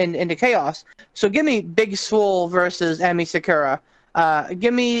into chaos. So give me Big Swole versus Emi Sakura.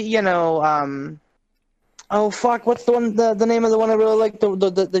 Give me oh fuck, what's the one? The name of the one I really like, the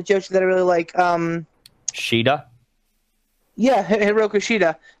Joshi that I really like. Sheeta. Yeah, Hiroku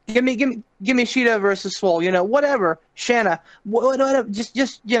Shida. Give me Shida versus Swole. Whatever. Shanna. Whatever.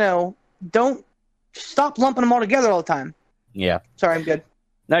 Just don't stop lumping them all together all the time. Yeah. Sorry, I'm good.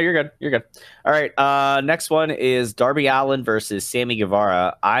 No, you're good. You're good. All right. Next one is Darby Allin versus Sammy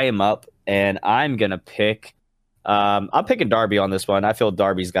Guevara. I am up, and I'm gonna pick. I'm picking Darby on this one. I feel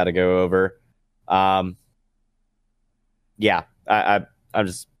Darby's got to go over. Yeah. I'm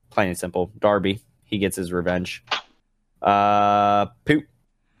just plain and simple. Darby. He gets his revenge. Poop.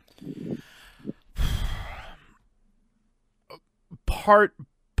 Part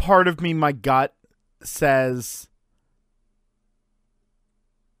of me, my gut says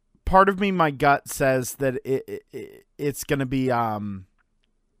that it's gonna be why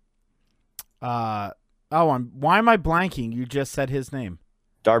am I blanking? You just said his name.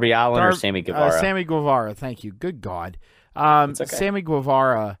 Darby Allin or Sammy Guevara? Sammy Guevara, thank you. Good God. It's okay. Sammy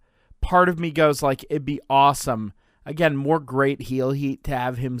Guevara, part of me goes it'd be awesome. Again, more great heel heat to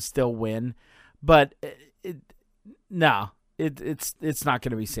have him still win. But it's not going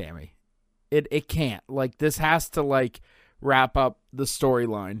to be Sammy. It can't. This has to wrap up the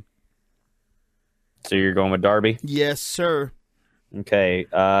storyline. So you're going with Darby? Yes, sir. Okay.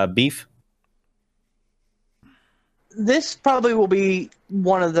 Beef. This probably will be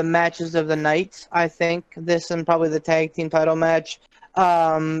one of the matches of the night. I think this and probably the tag team title match,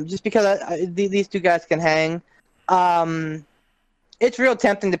 just because these two guys can hang. It's real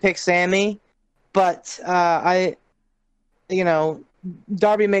tempting to pick Sammy, but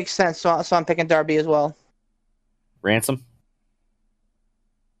Darby makes sense, so I'm picking Darby as well. Ransom.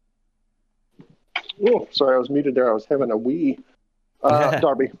 Oh, sorry, I was muted there. I was having a wee.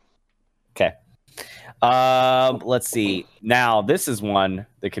 Darby. Okay. Let's see. Now, this is one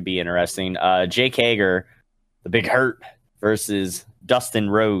that could be interesting. Jake Hager, the Big Hurt, versus Dustin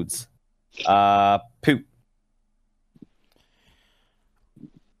Rhodes. Poop.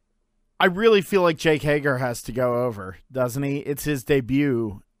 I really feel like Jake Hager has to go over, doesn't he? It's his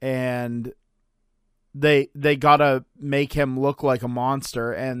debut, and they gotta make him look like a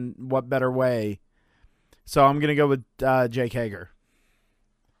monster, and what better way? So I'm gonna go with Jake Hager.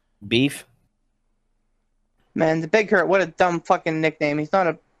 Beef. Man, the Big Hurt, what a dumb fucking nickname. He's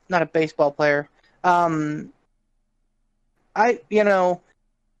not a baseball player. I'll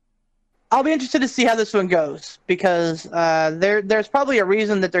be interested to see how this one goes because there's probably a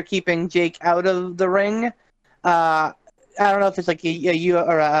reason that they're keeping Jake out of the ring. I don't know if it's like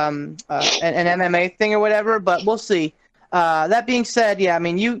an MMA thing or whatever, but we'll see. That being said, yeah, I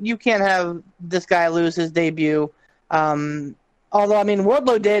mean you can't have this guy lose his debut. Although I mean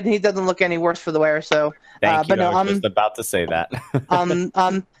Wardlow did, he doesn't look any worse for the wear. So, Thank you. but no, I was just about to say that. I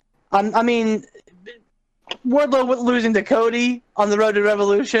mean, Wardlow losing to Cody on the road to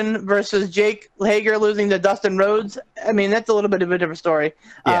Revolution versus Jake Hager losing to Dustin Rhodes. I mean, that's a little bit of a different story.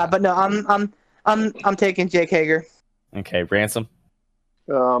 Yeah. But no, I'm taking Jake Hager. Okay, Ransom.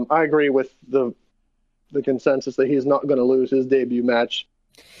 I agree with the consensus that he's not going to lose his debut match,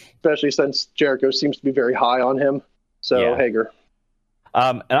 especially since Jericho seems to be very high on him. So Yeah. Hager.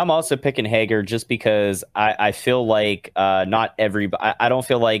 And I'm also picking Hager just because I feel like not everybody. I don't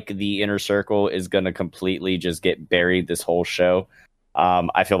feel like the inner circle is going to completely just get buried this whole show.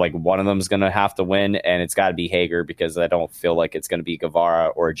 I feel like one of them is going to have to win, and it's got to be Hager because I don't feel like it's going to be Guevara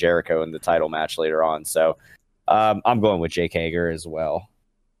or Jericho in the title match later on. So I'm going with Jake Hager as well.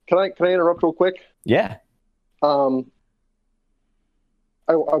 Can I interrupt real quick? Yeah. I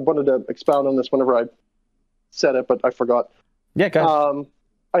wanted to expound on this whenever I said it, but I forgot. Yeah, go ahead.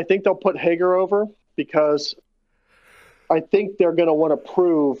 I think they'll put Hager over because I think they're going to want to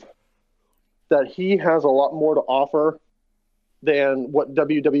prove that he has a lot more to offer than what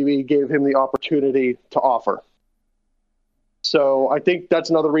WWE gave him the opportunity to offer. So I think that's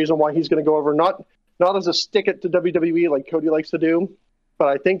another reason why he's going to go over, not as a stick it to WWE like Cody likes to do, but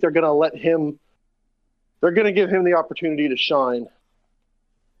I think they're going to give him the opportunity to shine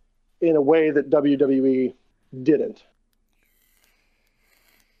in a way that WWE didn't.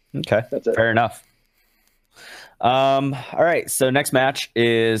 Okay, That's it. Fair enough. All right, so next match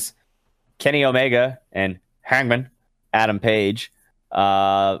is Kenny Omega and Hangman Adam Page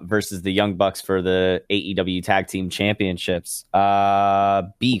versus the Young Bucks for the AEW Tag Team Championships.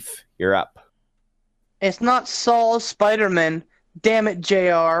 Beef, you're up. It's not Saul Spider-Man. Damn it,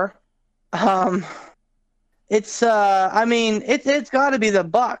 JR. It's got to be the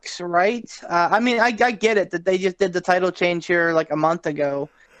Bucks, right? I mean, I get it that they just did the title change here like a month ago.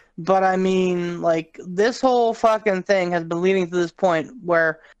 But I mean, like, this whole fucking thing has been leading to this point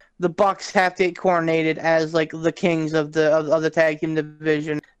where the Bucks have to get coronated as like the kings of the tag team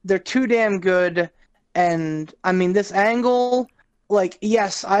division. They're too damn good, and I mean, this angle, like,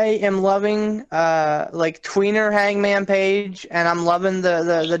 yes, I am loving like tweener Hangman Page, and I'm loving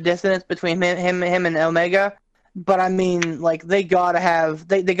the dissonance between him and Omega. But I mean, like, they gotta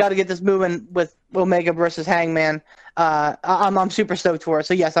get this moving with Omega versus Hangman. I'm super stoked for it.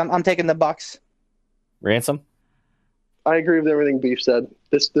 So yes, I'm taking the Bucks. Ransom. I agree with everything Beef said.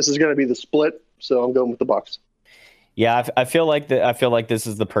 This is going to be the split, so I'm going with the Bucks. Yeah, I feel like this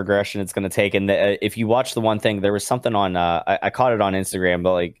is the progression it's going to take. And if you watch the one thing, there was something on. I caught it on Instagram,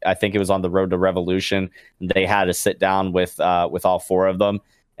 but like I think it was on the Road to Revolution. They had to sit down with all four of them,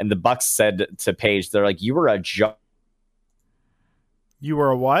 and the Bucks said to Paige, "They're like, you were a joke." You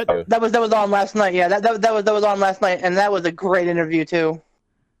were a what? That was on last night. Yeah, that was on last night, and that was a great interview too.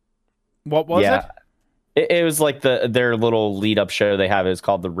 What was it? It was like their little lead up show they have is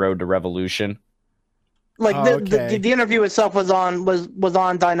called the Road to Revolution. Like okay. the interview itself was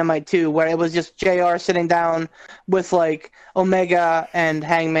on Dynamite too, where it was just JR sitting down with like Omega and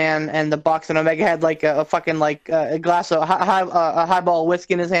Hangman and the Bucks, and Omega had like a fucking like a glass of a highball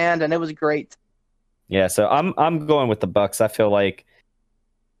whiskey in his hand, and it was great. Yeah, so I'm going with the Bucks. I feel like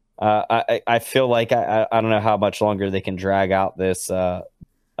I feel like I don't know how much longer they can drag out this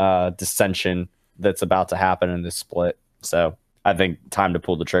dissension that's about to happen in this split. So I think time to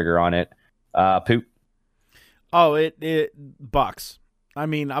pull the trigger on it. Poop. Oh, it Bucks. I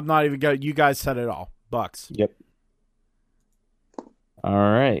mean, I'm not even going. You guys said it all. Bucks. Yep. All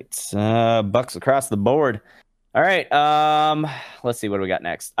right. Bucks across the board. All right. Let's see what do we got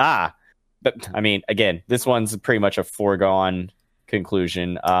next. But I mean, again, this one's pretty much a foregone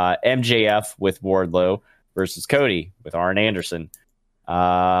conclusion. MJF with Wardlow versus Cody with Arn Anderson.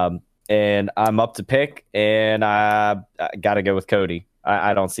 And I'm up to pick, and I got to go with Cody.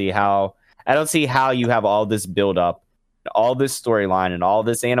 I don't see how you have all this build up, all this storyline, and all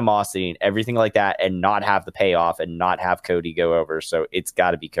this animosity and everything like that, and not have the payoff and not have Cody go over. So it's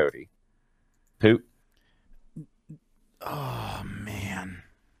got to be Cody. Poop. Oh man.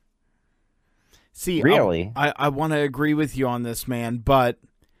 See, really, I want to agree with you on this, man, but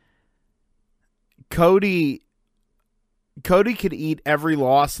Cody could eat every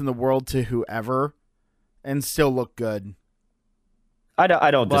loss in the world to whoever and still look good. I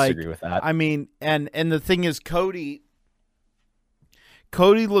don't disagree with that. I mean, and the thing is, Cody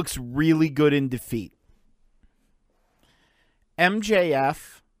looks really good in defeat.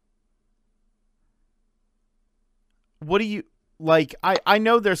 MJF, what do you like? I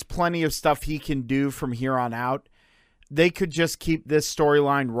know there's plenty of stuff he can do from here on out. They could just keep this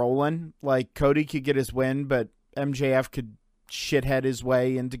storyline rolling. Like, Cody could get his win, but MJF could shithead his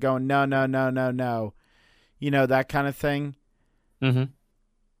way into going, no. You know, that kind of thing. Mm-hmm.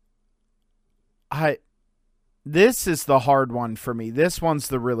 This is the hard one for me. This one's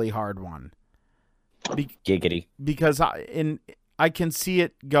the really hard one. Giggity. Because I can see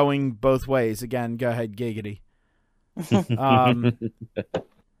it going both ways. Again, go ahead, giggity.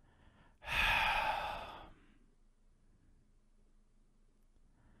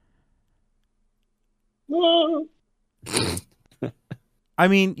 I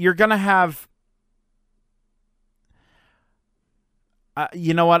mean, you're going to have...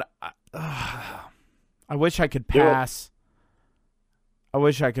 you know what? I wish I could pass. I'm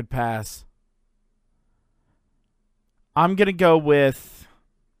going to go with...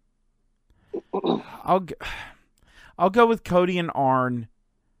 I'll go with Cody and Arn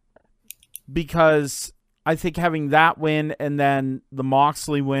because I think having that win and then the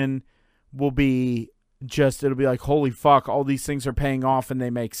Moxley win will be it'll be like, holy fuck, all these things are paying off and they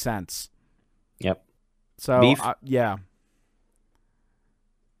make sense. Yep. So, yeah.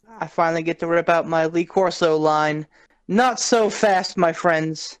 I finally get to rip out my Lee Corso line. Not so fast, my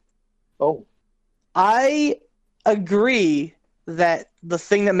friends. Oh. I agree that the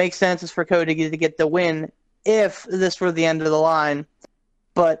thing that makes sense is for Cody to get the win if this were the end of the line.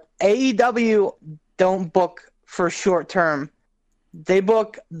 But AEW don't book for short term. They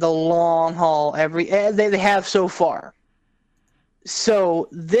book the long haul they have so far. So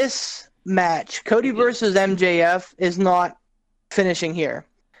this match, Cody versus MJF, is not finishing here.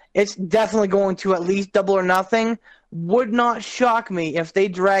 It's definitely going to at least Double or Nothing. Would not shock me if they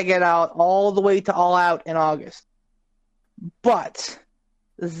drag it out all the way to All Out in August. But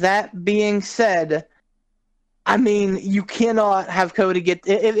that being said, I mean, you cannot have Cody get...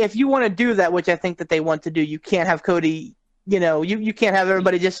 If you want to do that, which I think that they want to do, you can't have Cody... You know, you can't have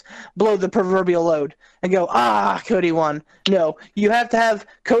everybody just blow the proverbial load and go, Cody won. No, you have to have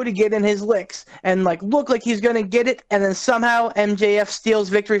Cody get in his licks and look like he's going to get it, and then somehow MJF steals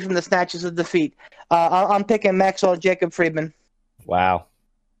victory from the snatches of defeat. I'm picking Maxwell Jacob Friedman. Wow.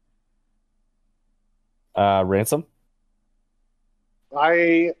 Ransom?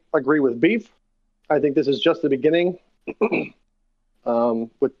 I agree with Beef. I think this is just the beginning with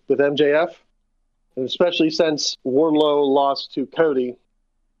MJF. And especially since Wardlow lost to Cody,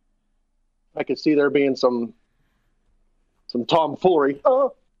 I could see there being some tomfoolery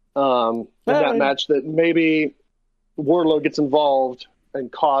in that match, that maybe Wardlow gets involved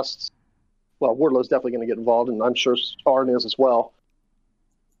and costs... Well, Wardlow's definitely going to get involved, and I'm sure Arn is as well.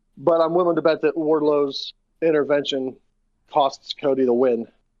 But I'm willing to bet that Wardlow's intervention costs Cody the win.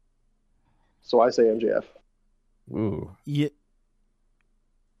 So I say MJF. Ooh. Yeah.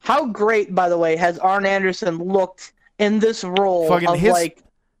 How great, by the way, has Arn Anderson looked in this role fucking of right?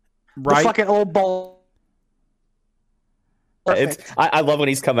 the fucking old ball? I love when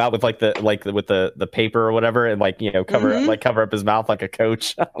he's come out with with the paper or whatever and cover up his mouth like a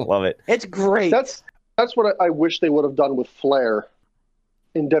coach. I love it. It's great. That's what I wish they would have done with Flair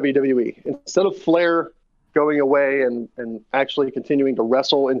in WWE. Instead of Flair going away and actually continuing to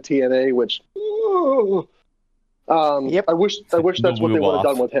wrestle in TNA, which I wish that's what they would have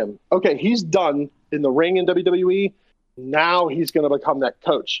done with him. Okay, he's done in the ring in WWE. Now he's going to become that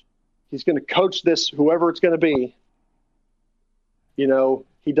coach. He's going to coach this, whoever it's going to be. You know,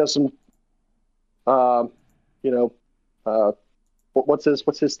 he does some,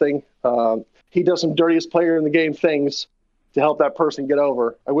 what's his thing? He does some dirtiest player in the game things to help that person get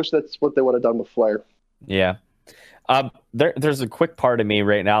over. I wish that's what they would have done with Flair. Yeah. There's a quick part of me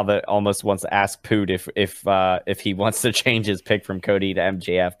right now that almost wants to ask Poot if he wants to change his pick from Cody to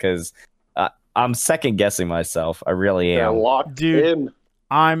MJF, because I'm second guessing myself. I really They're am. locked Dude, in.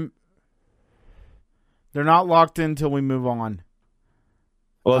 They're not locked in until we move on.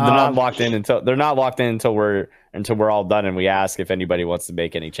 Well, they're not locked in until we're all done and we ask if anybody wants to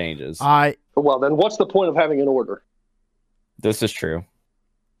make any changes. Well, then what's the point of having an order? This is true.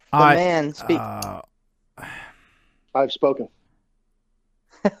 The man speak. I've spoken.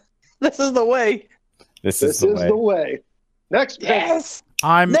 This is the way. This is the way. Next pick. Yes.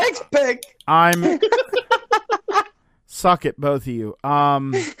 Next pick. Suck it, both of you.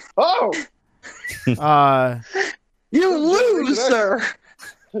 Oh, You lose, sir.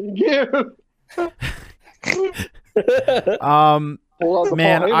 you. Hold on to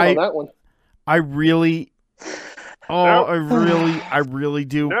Man, Paul Heyman on that one. I really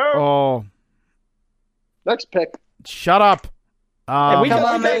do. No. Oh, Next pick. shut up. Come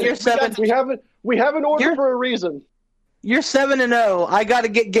on, man. You're seven. We have an order for a reason. You're 7-0. I got to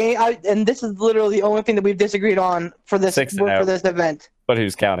get game. And this is literally the only thing that we've disagreed on for this 6-0. event. But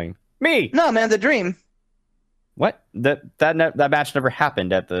who's counting? Me. No, man, the dream. What? That match never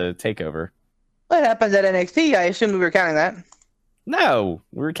happened at the takeover. What happened at NXT? I assume we were counting that. No,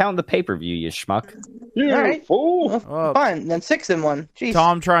 we were counting the pay-per-view, you schmuck. You All right. fool. Well, fine. Then 6-1. Jeez.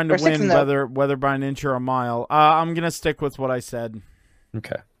 Tom trying to Or 6-0. win whether by an inch or a mile. I'm gonna stick with what I said.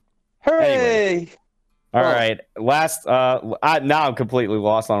 Okay. Hooray! All right. Last. Now I'm completely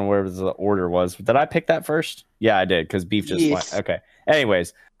lost on where the order was. Did I pick that first? Yeah, I did, because Beef just Yes. went. Okay.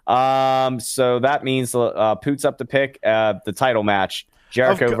 Anyways, so that means Poot's up to pick the title match: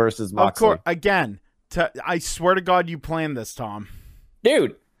 Jericho versus Moxley. Of course, again. I swear to God, you planned this, Tom.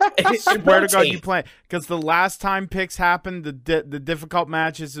 Dude. I swear to God, you planned, because the last time picks happened, the difficult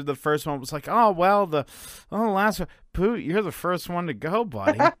matches of the first one was like, last one. Poot, you're the first one to go,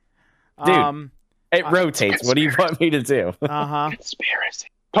 buddy. Dude, it rotates. What do you want me to do? Conspiracy.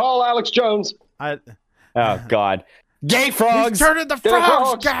 Call Alex Jones. Oh God, gay frogs. He's turning the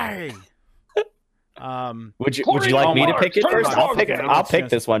frogs gay. Would you like me to pick it first? I'll pick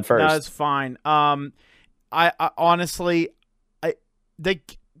this one first. No, it's fine. I honestly, Let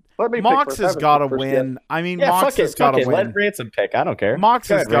me Mox pick has got to win. Yet. I mean, Yeah, Mox has got to win. Let Ransom pick. I don't care. Mox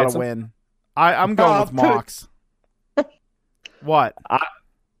Go has ahead, got to Ransom. win. I'm going with Mox. What?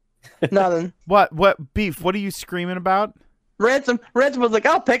 Nothing. What Beef? What are you screaming about? Ransom was like,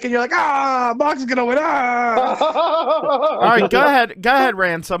 I'll pick, and you're like, Mox is gonna win. All right, go ahead,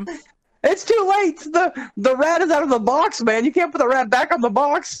 Ransom. It's too late. The rat is out of the box, man. You can't put the rat back on the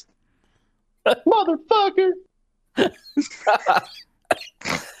box. Motherfucker.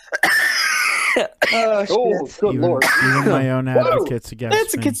 Oh, shit. Oh, good lord. Even my own advocates against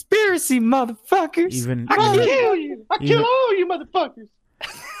That's a me. conspiracy, motherfuckers. I kill you. I kill all you motherfuckers.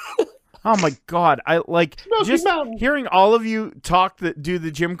 Oh my God! I Smoky just Mountain. hearing all of you do the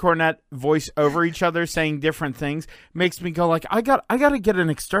Jim Cornette voice over each other, saying different things, makes me go like, I got to get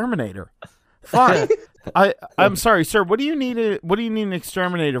an exterminator. Fine. I'm sorry, sir. What do you need an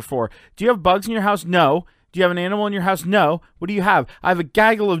exterminator for? Do you have bugs in your house? No. Do you have an animal in your house? No. What do you have? I have a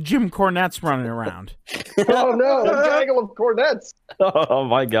gaggle of Jim Cornettes running around. Oh no, a gaggle of cornets. Oh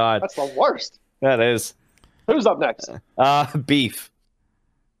my God, That's the worst. that is Who's up next? Beef.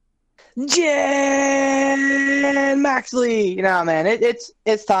 Jen Maxley. No, man, it's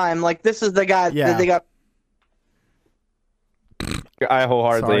time. Like, this is the guy that they got. I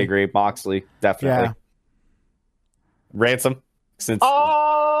wholeheartedly Sorry. agree. Moxley, definitely. Yeah. Ransom, since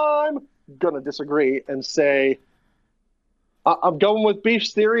I'm gonna disagree and say I'm going with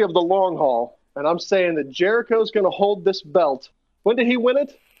Beef's theory of the long haul, and I'm saying that Jericho's gonna hold this belt. When did he win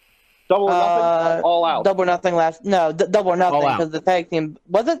it? Double or nothing? All out. Double or nothing last. No, double or nothing, All out. because the tag team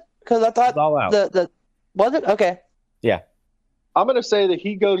was it? Because I thought All out. the was it? Okay. yeah, I'm gonna say that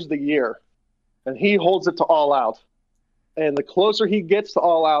he goes the year, and he holds it to All Out. And the closer he gets to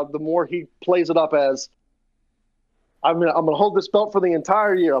All Out, the more he plays it up as, I'm gonna hold this belt for the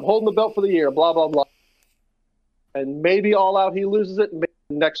entire year. I'm holding the belt for the year. Blah blah blah. And maybe All Out he loses it. Maybe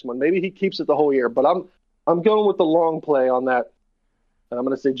the next one. Maybe he keeps it the whole year. But I'm going with the long play on that, and I'm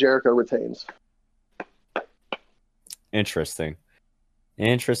gonna say Jericho retains. interesting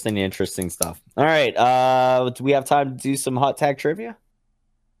stuff. All right, do we have time to do some hot tag trivia?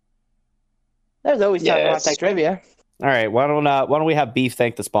 There's always time for hot Yes. tag trivia. All right. Why don't we have Beef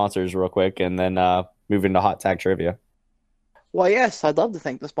thank the sponsors real quick and then move into hot tag trivia. Well, yes, I'd love to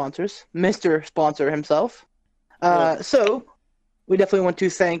thank the sponsors, Mr. Sponsor himself. So, we definitely want to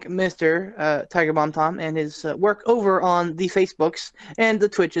thank Mr. Tiger Bomb Tom and his work over on the Facebooks and the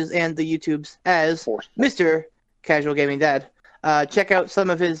Twitches and the YouTubes as Mr. Casual Gaming Dad. Check out some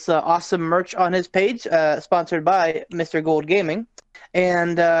of his awesome merch on his page, sponsored by Mr. Gold Gaming.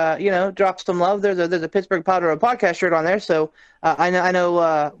 And drop some love. There's a Pittsburgh Powder podcast shirt on there. So I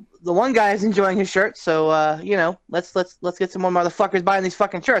know the one guy is enjoying his shirt. So let's get some more motherfuckers buying these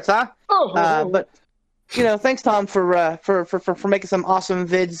fucking shirts, huh? But thanks Tom for making some awesome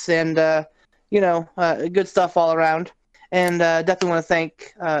vids and good stuff all around. And definitely want to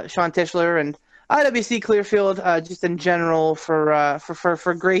thank Sean Tischler and IWC Clearfield just in general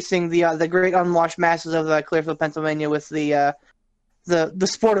for gracing the great unwashed masses of Clearfield, Pennsylvania with the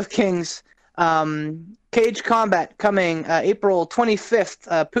Sport of Kings. Cage Combat coming April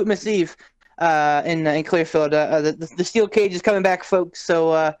 25th, Pootmas Eve in Clearfield. The steel cage is coming back, folks.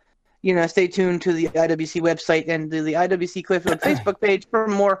 So, stay tuned to the IWC website and the IWC Clearfield Facebook page for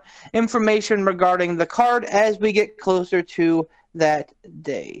more information regarding the card as we get closer to that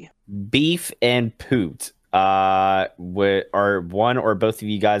day. Beef and Poot. Are one or both of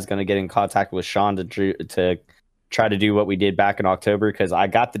you guys going to get in contact with Sean to try to do what we did back in October? Because I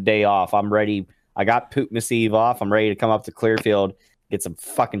got the day off. I'm ready. I got Pootmas Eve off. I'm ready to come up to Clearfield, get some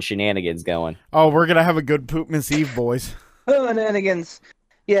fucking shenanigans going. Oh, we're gonna have a good Pootmas Eve, boys. Shenanigans.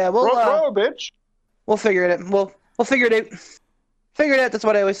 Yeah, we'll bitch. We'll figure it out. We'll figure it out. Figure it out. That's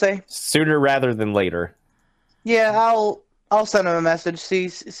what I always say. Sooner rather than later. Yeah, I'll send him a message.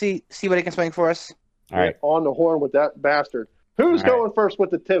 See what he can swing for us. All right. On the horn with that bastard. Who's going first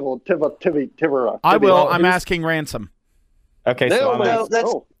with the Tivera? I will. I'm asking Ransom. Okay,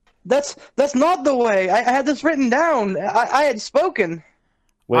 so that's not the way. I had this written down. I had spoken.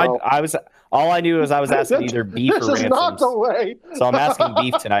 Well, all I knew was I was asking either Beef or Ransom. This is not the way. So I'm asking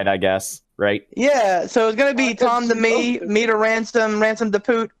Beef tonight, I guess. Right? Yeah. So it's gonna be Tom to me to Ransom, Ransom to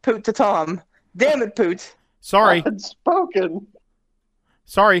Poot, Poot to Tom. Damn it, Poot. Sorry. Spoken.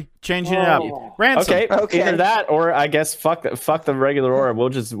 Sorry, changing it up. Ransom. Okay. Either that, or I guess fuck the regular order. We'll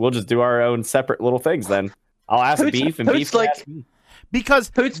just do our own separate little things then. I'll ask Beef and Beef like ask me. Because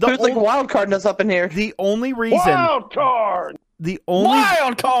Poot's like a wild carding us up in here. The only reason wild card.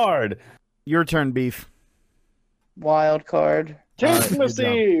 Wild card. Your turn, Beef. Wild card. Christmas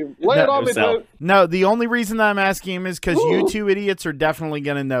Eve. Lay it on me, Poot. No, the only reason that I'm asking him is because you two idiots are definitely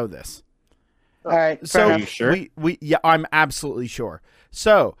gonna know this. All right. So are you sure? Yeah, I'm absolutely sure.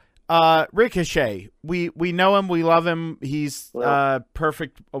 So, Ricochet, we know him, we love him. He's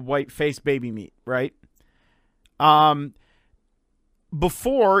perfect white face baby meat, right?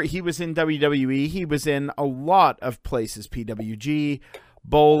 Before he was in WWE, he was in a lot of places, PWG,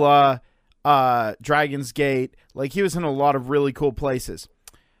 Bola, Dragon's Gate. Like, he was in a lot of really cool places.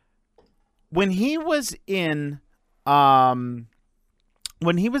 When he was in Lucha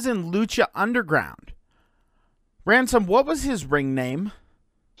Underground, Ransom, what was his ring name?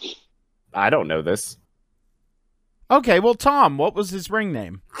 I don't know this. Okay, well, Tom, what was his ring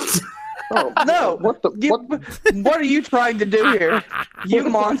name? Oh, no. What are you trying to do here? You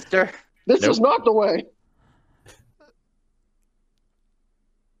monster. This is not the way.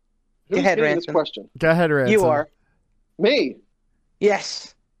 Go ahead, This Ransom. question. Go ahead, Ransom. You are. Me.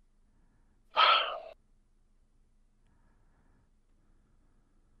 Yes.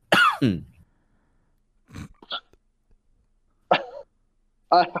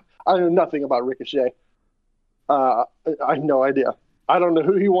 I know nothing about Ricochet. I have no idea. I don't know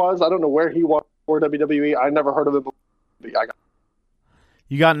who he was. I don't know where he was for WWE. I never heard of him before.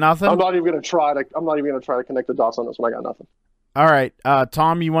 You got nothing? I'm not even going to try to connect the dots on this one. I got nothing. All right.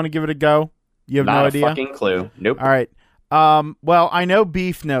 Tom, you want to give it a go? You have no idea? Not a fucking clue. Nope. All right. Well, I know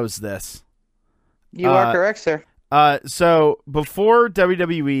Beef knows this. You are correct, sir. So before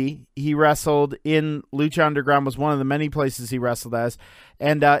WWE, he wrestled in Lucha Underground, was one of the many places he wrestled as.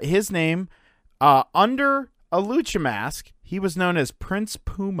 And his name, under a Lucha mask, he was known as Prince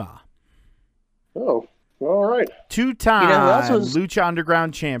Puma. Oh, all right. Two-time Lucha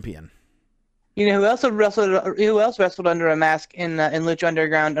Underground champion. You know who else wrestled under a mask in Lucha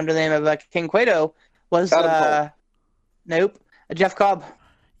Underground under the name of King Cueto was Jeff Cobb.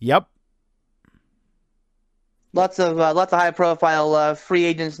 Yep. Lots of high profile free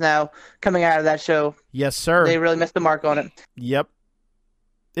agents now coming out of that show. Yes, sir. They really missed the mark on it. Yep.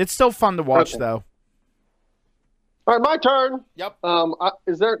 It's still fun to watch, though. All right, my turn. Yep.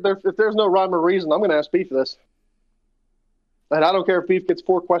 If there's no rhyme or reason, I'm going to ask Beef this. And I don't care if Beef gets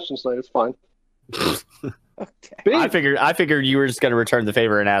 4 questions tonight. It's fine. Okay. Beef. I figured you were just gonna return the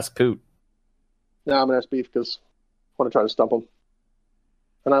favor and ask Poot. No, I'm gonna ask Beef because I want to try to stump him,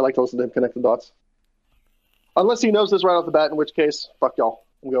 and I like to listen to him connect the dots. Unless he knows this right off the bat, in which case, fuck y'all.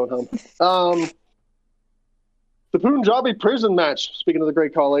 I'm going home. The Punjabi prison match. Speaking of the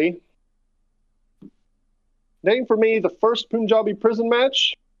Great Khali, name for me the first Punjabi prison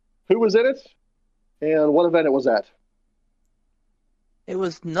match. Who was in it, and what event it was at? It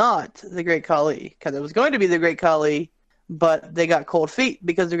was not the Great Khali, because it was going to be the Great Khali, but they got cold feet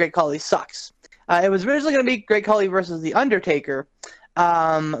because the Great Khali sucks. It was originally going to be Great Khali versus the Undertaker,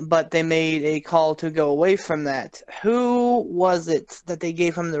 but they made a call to go away from that. Who was it that they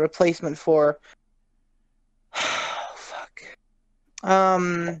gave him the replacement for? Fuck.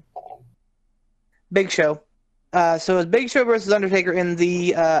 Big Show. So it was Big Show versus Undertaker in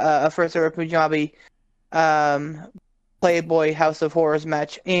the first ever Punjabi Playboy House of Horrors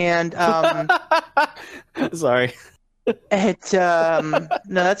match, and Sorry. no,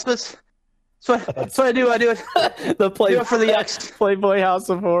 that's what I do. I do it. The Do it for the Yucks. Playboy House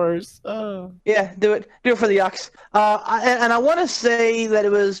of Horrors. Oh. Yeah, do it for the Yucks. And I want to say that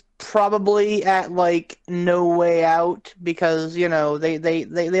it was probably at like No Way Out, because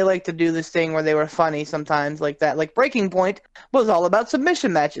they like to do this thing where they were funny sometimes like that. Like Breaking Point was all about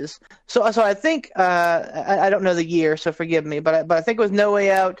submission matches. So I think I don't know the year, so forgive me, but I think it was No Way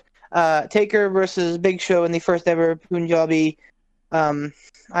Out. Taker versus Big Show in the first ever Punjabi.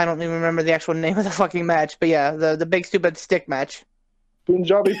 I don't even remember the actual name of the fucking match, but yeah, the big stupid stick match.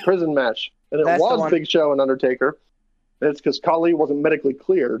 Punjabi prison match, and it That's the was one. Big Show and Undertaker. And it's because Khali wasn't medically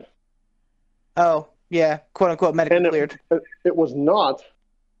cleared, Oh, yeah, quote unquote medically and cleared. it was not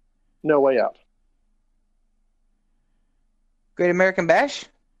No Way Out. Great American Bash?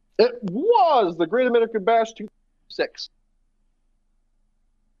 It was the Great American Bash 2006.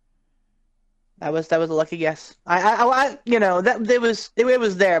 That was a lucky guess. I that it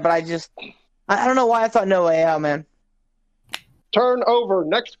was there, but I don't know why I thought No Way Out, man. Turn over.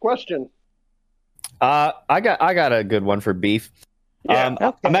 Next question. I got a good one for Beef. Yeah.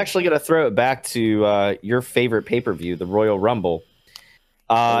 Okay. I'm actually gonna throw it back to your favorite pay-per-view, the Royal Rumble.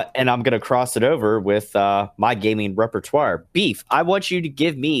 And I'm gonna cross it over with my gaming repertoire. Beef, I want you to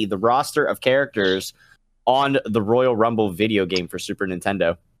give me the roster of characters on the Royal Rumble video game for Super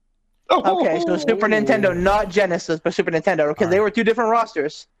Nintendo. Okay, so Super Nintendo, not Genesis, but Super Nintendo, because they were two different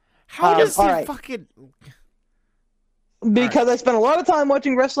rosters. How does he all right. fucking? Because I spent a lot of time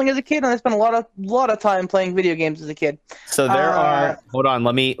watching wrestling as a kid, and I spent a lot of time playing video games as a kid. So there are. Hold on,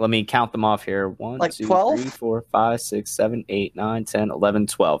 let me count them off here. 1, Like 2, 12? 3, 4, 5, 6, 7, 8, 9, 10, 11,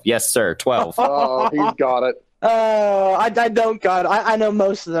 12. Yes, sir, 12. Oh, he's got it. I don't got it. I know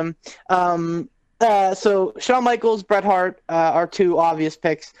most of them. So Shawn Michaels, Bret Hart are two obvious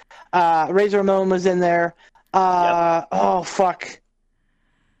picks. Razor Ramon was in there. Oh fuck.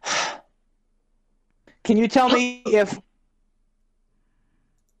 Can you tell me if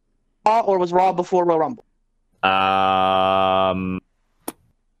Raw or was Raw before Royal Rumble? Let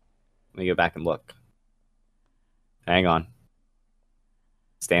me go back and look. Hang on.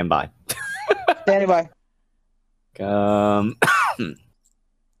 Stand by. Standing by.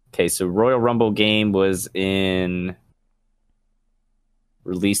 Okay, so Royal Rumble game was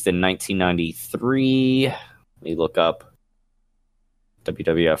released in 1993. Let me look up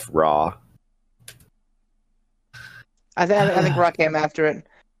WWF Raw. I think Raw came after it.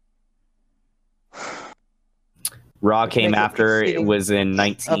 Raw came makes it after it exceeding- was in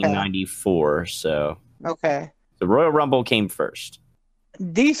 1994. So Okay. the Royal Rumble came first.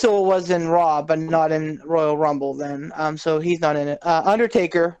 Diesel was in Raw, but not in Royal Rumble then. So he's not in it.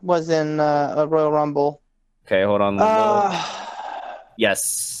 Undertaker was in Royal Rumble. Okay, hold on.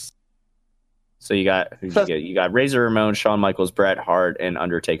 Yes. So you got who'd you get? You got Razor Ramon, Shawn Michaels, Bret Hart, and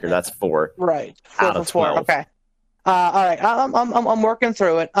Undertaker. That's 4. Right. Out of 12. Okay. All right. I'm working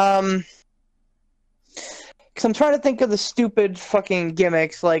through it. Because I'm trying to think of the stupid fucking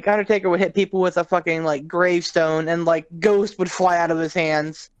gimmicks. Like Undertaker would hit people with a fucking like gravestone, and like Ghost would fly out of his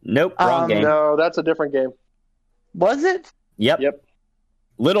hands. Nope, wrong game. No, that's a different game. Was it? Yep. Yep.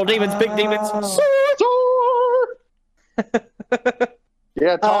 Little demons, big demons.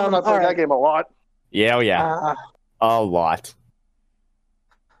 Yeah, Tom and I all played that right. game a lot. Yeah, oh yeah. A lot.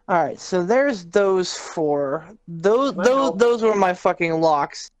 All right. So there's those 4. Those Well. those were my fucking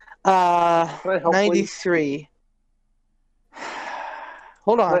locks. Can I help, please? 93.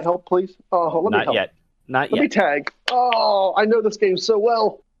 Hold Can I on. help, please? Oh, let me Not help. yet. Not Let me yet. tag. Oh, I know this game so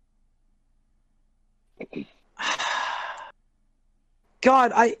well.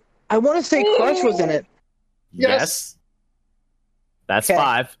 God, I want to say Crush was in it. Yes. That's Okay.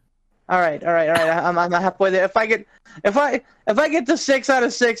 5. All right. I'm halfway there. If I get to 6 out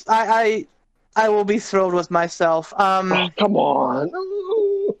of 6, I will be thrilled with myself. Oh, come on.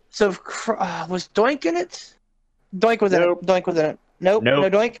 So was Doink in it? Doink was in Nope. it. Doink was in it. Nope.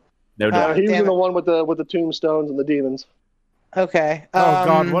 Nope. No Doink. No, no. He was damn in the it. one with the tombstones and the demons. Okay. Oh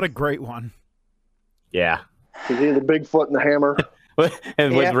God, what a great one! Yeah. He had the Bigfoot and the hammer.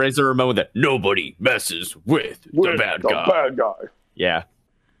 And with Yep. Razor Ramon with that, nobody messes with the With bad the guy. bad guy. Yeah.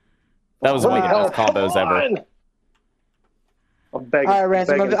 That was one of the Hell, best combos come ever. on. I'm begging. All right,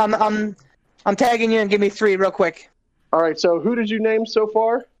 Ransom. begging. I'm tagging you and give me 3 real quick. All right, so who did you name so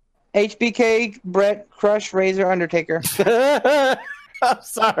far? HBK, Brett, Crush, Razor, Undertaker. I'm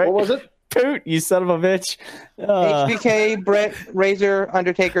sorry. What was it? Poot, you son of a bitch. HBK, Brett, Razor,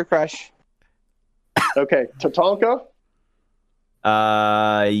 Undertaker, Crush. Okay, Tatanka,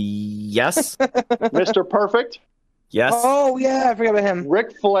 Yes. Mr. Perfect, Yes. Oh yeah, I forgot about him.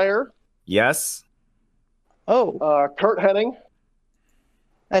 Ric Flair, Yes. Oh, Kurt Hennig.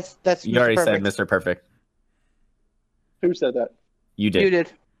 that's You already Perfect. said Mr. Perfect. Who said that? You did. You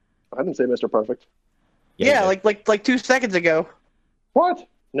did. I didn't say Mr. Perfect. Yeah, you did. like 2 seconds ago. What?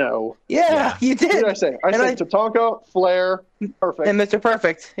 No. Yeah, Yeah. you What did I did. say? I And said Tatanka, Flair, Perfect, And Mr.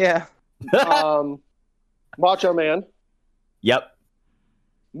 Perfect. Yeah. Macho Man, Yep.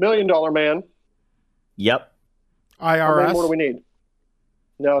 $1 Million Man. Yep. How many more do IRS. we need?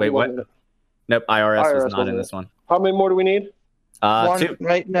 No, Wait, he what? wasn't in it. Nope. IRS IRS was not wasn't in it. this one. How many more do we need? 1, 2.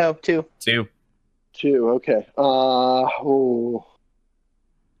 right? No, 2. 2. 2. Okay. Oh.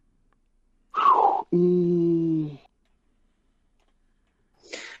 Mm.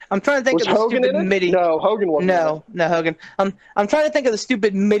 I'm trying to think Was of the Hogan stupid in it? MIDI. No, Hogan wasn't. in it. No, Hogan. I'm trying to think of the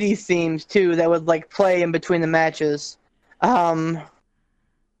stupid MIDI themes too that would like play in between the matches. Because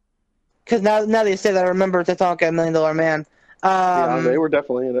now that you say that, I remember Tatanka, $1 Million Man. Yeah, they were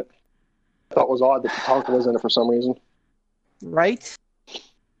definitely in it. I thought it was odd that Tatanka was in it for some reason. Right.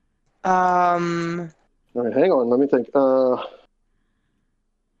 All right, hang on. Let me think.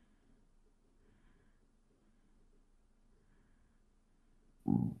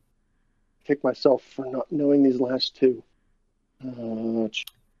 Kick myself for not knowing these last 2.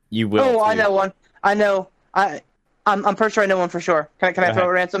 You will. Oh, I too. know one. I know. I'm pretty sure I know one for sure. Can I Go throw ahead. a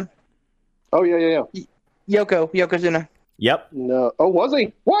ransom? Oh yeah. Yokozuna. Yep. No. Oh, was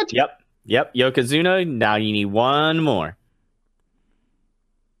he? What? Yep. Yokozuna. Now you need one more.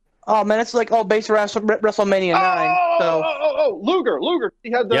 Oh man, it's like all based around WrestleMania 9. So Luger.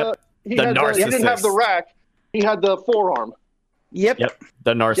 He had the. Yep. He The had the, he didn't have the narcissist. rack. He had the forearm. yep.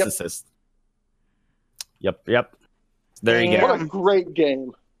 The narcissist. Yep. There you Damn. go. What a great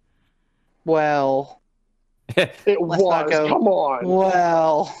game Well. it Let's not was. go. Come on.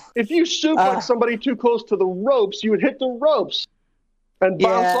 Well. If you suplex somebody too close to the ropes, you would hit the ropes and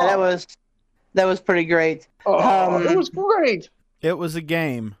bounce Yeah, off. that was pretty great. Oh, it was great. It was a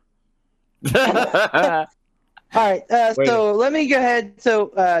game. All right, Wait. so let me go ahead.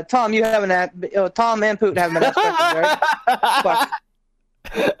 So, Tom, you haven't Tom and Poot haven't been asked questions, right? Fuck.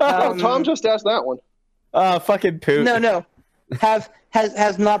 Oh, Tom just asked that one. Fucking poop. No. Has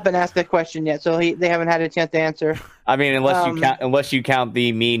not been asked a question yet, so they haven't had a chance to answer. I mean, unless you count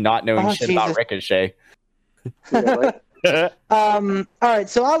the me not knowing Oh, shit about Jesus. Ricochet. Yeah, right? All right,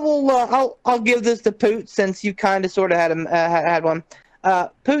 so I will. I'll give this to Poot since you kind of sort of had one.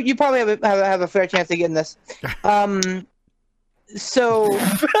 Poot, you probably have a fair chance of getting this. So,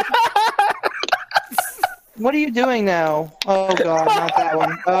 what are you doing now? Oh God, not that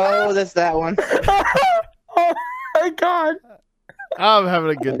one. Oh, that's that one. Oh my god. I'm having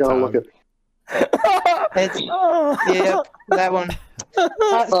a I good gotta look time. at. It's yep, that one.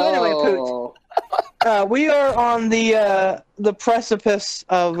 So anyway, Poot, we are on the precipice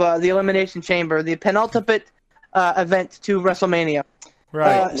of the Elimination Chamber, the penultimate event to WrestleMania.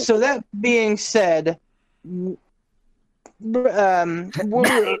 Right. So that being said, we'll go.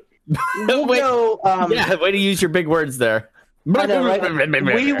 Yeah, way to use your big words there. I know, right?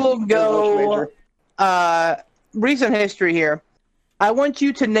 We will go recent history here. I want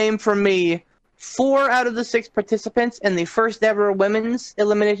you to name for me 4 out of the 6 participants in the first ever women's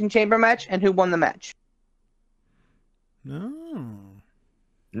Elimination Chamber match and who won the match. No.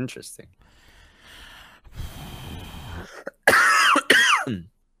 Interesting.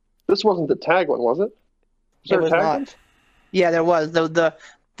 This wasn't the tag one, was it? Was It there a was tag not. one? Yeah, there was.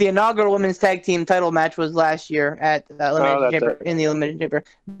 The inaugural women's tag team title match was last year at Elimination that's Chamber it. in the Elimination Chamber.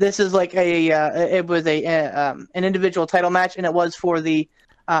 This is like it was an individual title match, and it was for the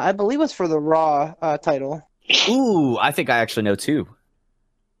I believe it was for the Raw title. Ooh, I think I actually know too.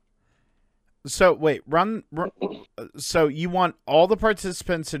 So wait, run. So you want all the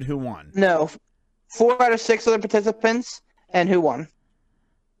participants and who won? No, 4 out of 6 other participants and who won.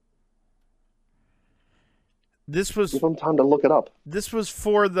 This was Give them time to look it up. this was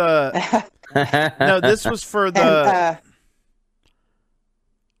for the no. This was for the And,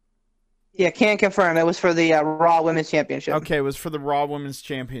 yeah, can't confirm. It was for the Raw Women's Championship. okay. It was for the Raw Women's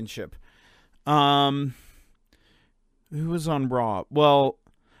Championship. Who was on Raw? Well,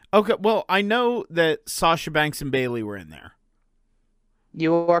 okay. Well, I know that Sasha Banks and Bayley were in there.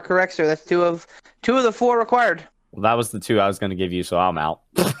 You are correct, sir. That's two of the 4 required. Well, that was the 2 I was going to give you, so I'm out.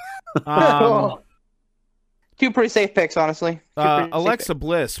 2 pretty safe picks, honestly. Alexa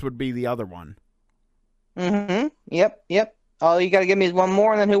Bliss would be the other one. Mm-hmm. Yep. All you got to give me is one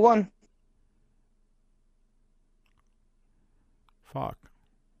more, and then who won? Fuck.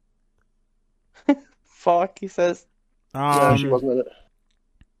 Fuck, he says. Yeah, she wasn't in it.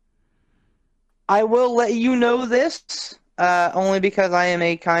 I will let you know this, only because I am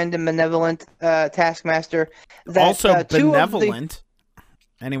a kind and benevolent taskmaster. That, Also benevolent.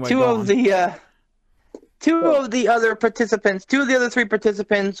 Anyway, Two go of on. the other participants, 2 of the other 3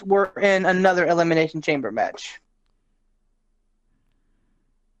 participants were in another Elimination Chamber match.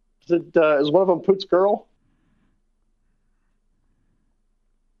 Is one of them Poot's girl?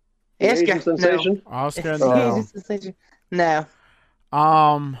 The Asuka, Asian sensation? Oscar. No. No. Asian sensation. No.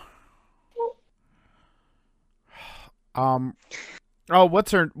 Oh,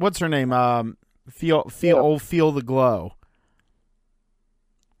 what's her name? Feel the glow.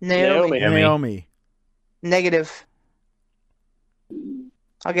 Naomi. Negative.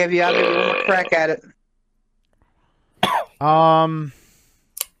 I'll give you one more crack at it.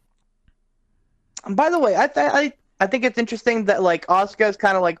 By the way, I think it's interesting that like Asuka's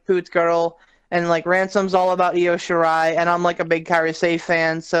kind of like Poot's girl, and like Ransom's all about Io Shirai, and I'm like a big Kairi Sane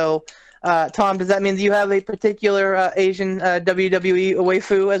fan. So, Tom, does that mean that you have a particular Asian WWE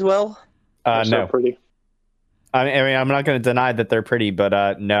waifu as well? They're so No. pretty. I mean, I'm not going to deny that they're pretty,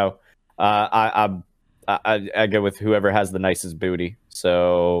 but no. I go with whoever has the nicest booty.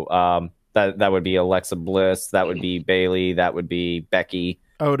 So that would be Alexa Bliss. That would be Bailey. That would be Becky.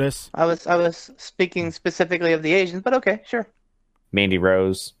 Otis. I was speaking specifically of the Asians, but okay, sure. Mandy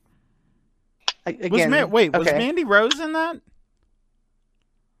Rose. Again, Was okay. Mandy Rose in that?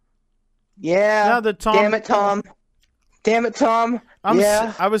 Yeah. No, the Tom. Damn it, Tom.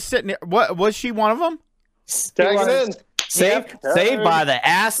 Yeah. I was sitting here. What was she? One of them? Tag was. it in. Saved by the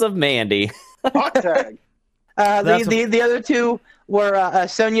ass of Mandy. Hot tag. The other 2 were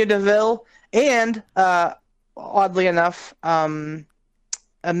Sonya Deville and, oddly enough,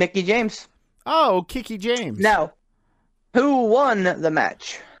 Mickey James. Oh, Kiki James. Now, who won the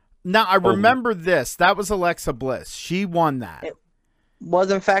match? Now I remember this. That was Alexa Bliss. She won that. Was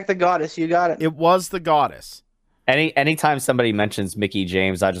in fact the goddess. You got it. It was the goddess. Anytime somebody mentions Mickey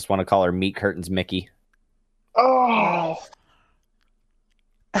James, I just want to call her Meat Curtains Mickey. Oh.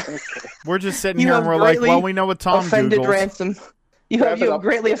 We're just sitting You here have and we're like, greatly well, we know what Tom offended Googles. Ransom. You Wrap it have up.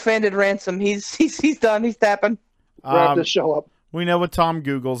 greatly offended Ransom. He's done. He's tapping. Wrap this show up. We know what Tom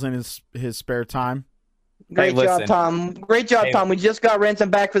Googles in his spare time. Great job, listen. Tom. Great job, Hey. Tom. We just got Ransom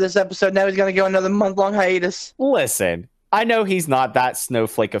back for this episode. Now he's going to go another month-long hiatus. Listen, I know he's not that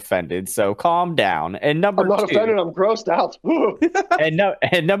snowflake offended, so calm down. And number I'm not 2, offended. I'm grossed out.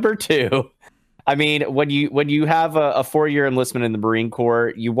 and number 2, I mean, when you have a 4-year enlistment in the Marine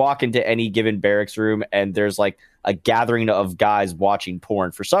Corps, you walk into any given barracks room and there's like a gathering of guys watching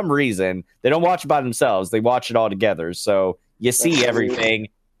porn. For some reason, they don't watch it by themselves; they watch it all together. So you see everything.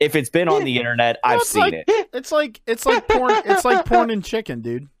 If it's been on the internet, I've seen it. It's like porn. It's like porn and chicken,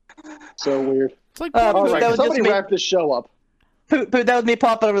 dude. So weird. It's like porn All and right, that was chicken. just somebody me. wrap this show up. Poot, that was me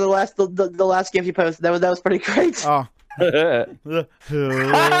popping over the last gift you posted. That was pretty great. Oh. That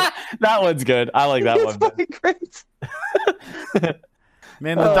one's good. I like that It's one. fucking great.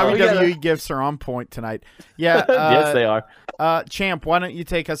 Man, the Oh, we WWE gotta- gifts are on point tonight. Yeah. Yes, they are. Champ, why don't you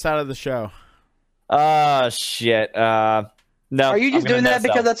take us out of the show? Shit. No. Are you just doing that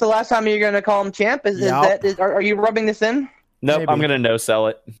because that's the last time you're going to call him champ? Yup. Are you rubbing this in? Nope, Maybe. I'm gonna no sell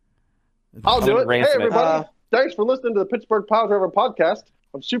it. I'll do it. Hey, ransom it. everybody. Thanks for listening to the Pittsburgh Power Driver podcast.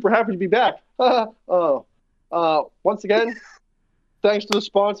 I'm super happy to be back. Once again, thanks to the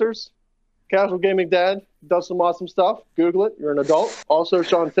sponsors. Casual Gaming Dad does some awesome stuff. Google it. You're an adult. Also,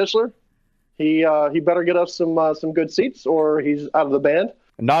 Sean Tischler. He better get us some good seats or he's out of the band.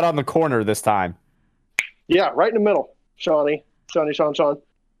 Not on the corner this time. Yeah, right in the middle. Sean.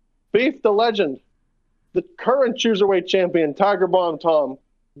 Beef the legend. The current Cruiserweight champion, Tiger Bomb Tom.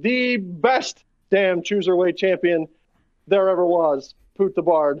 The best damn Cruiserweight champion there ever was, Poot the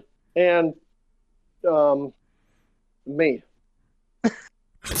Bard. And Me.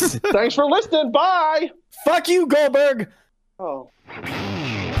 Thanks for listening. Bye. Fuck you, Goldberg. Oh.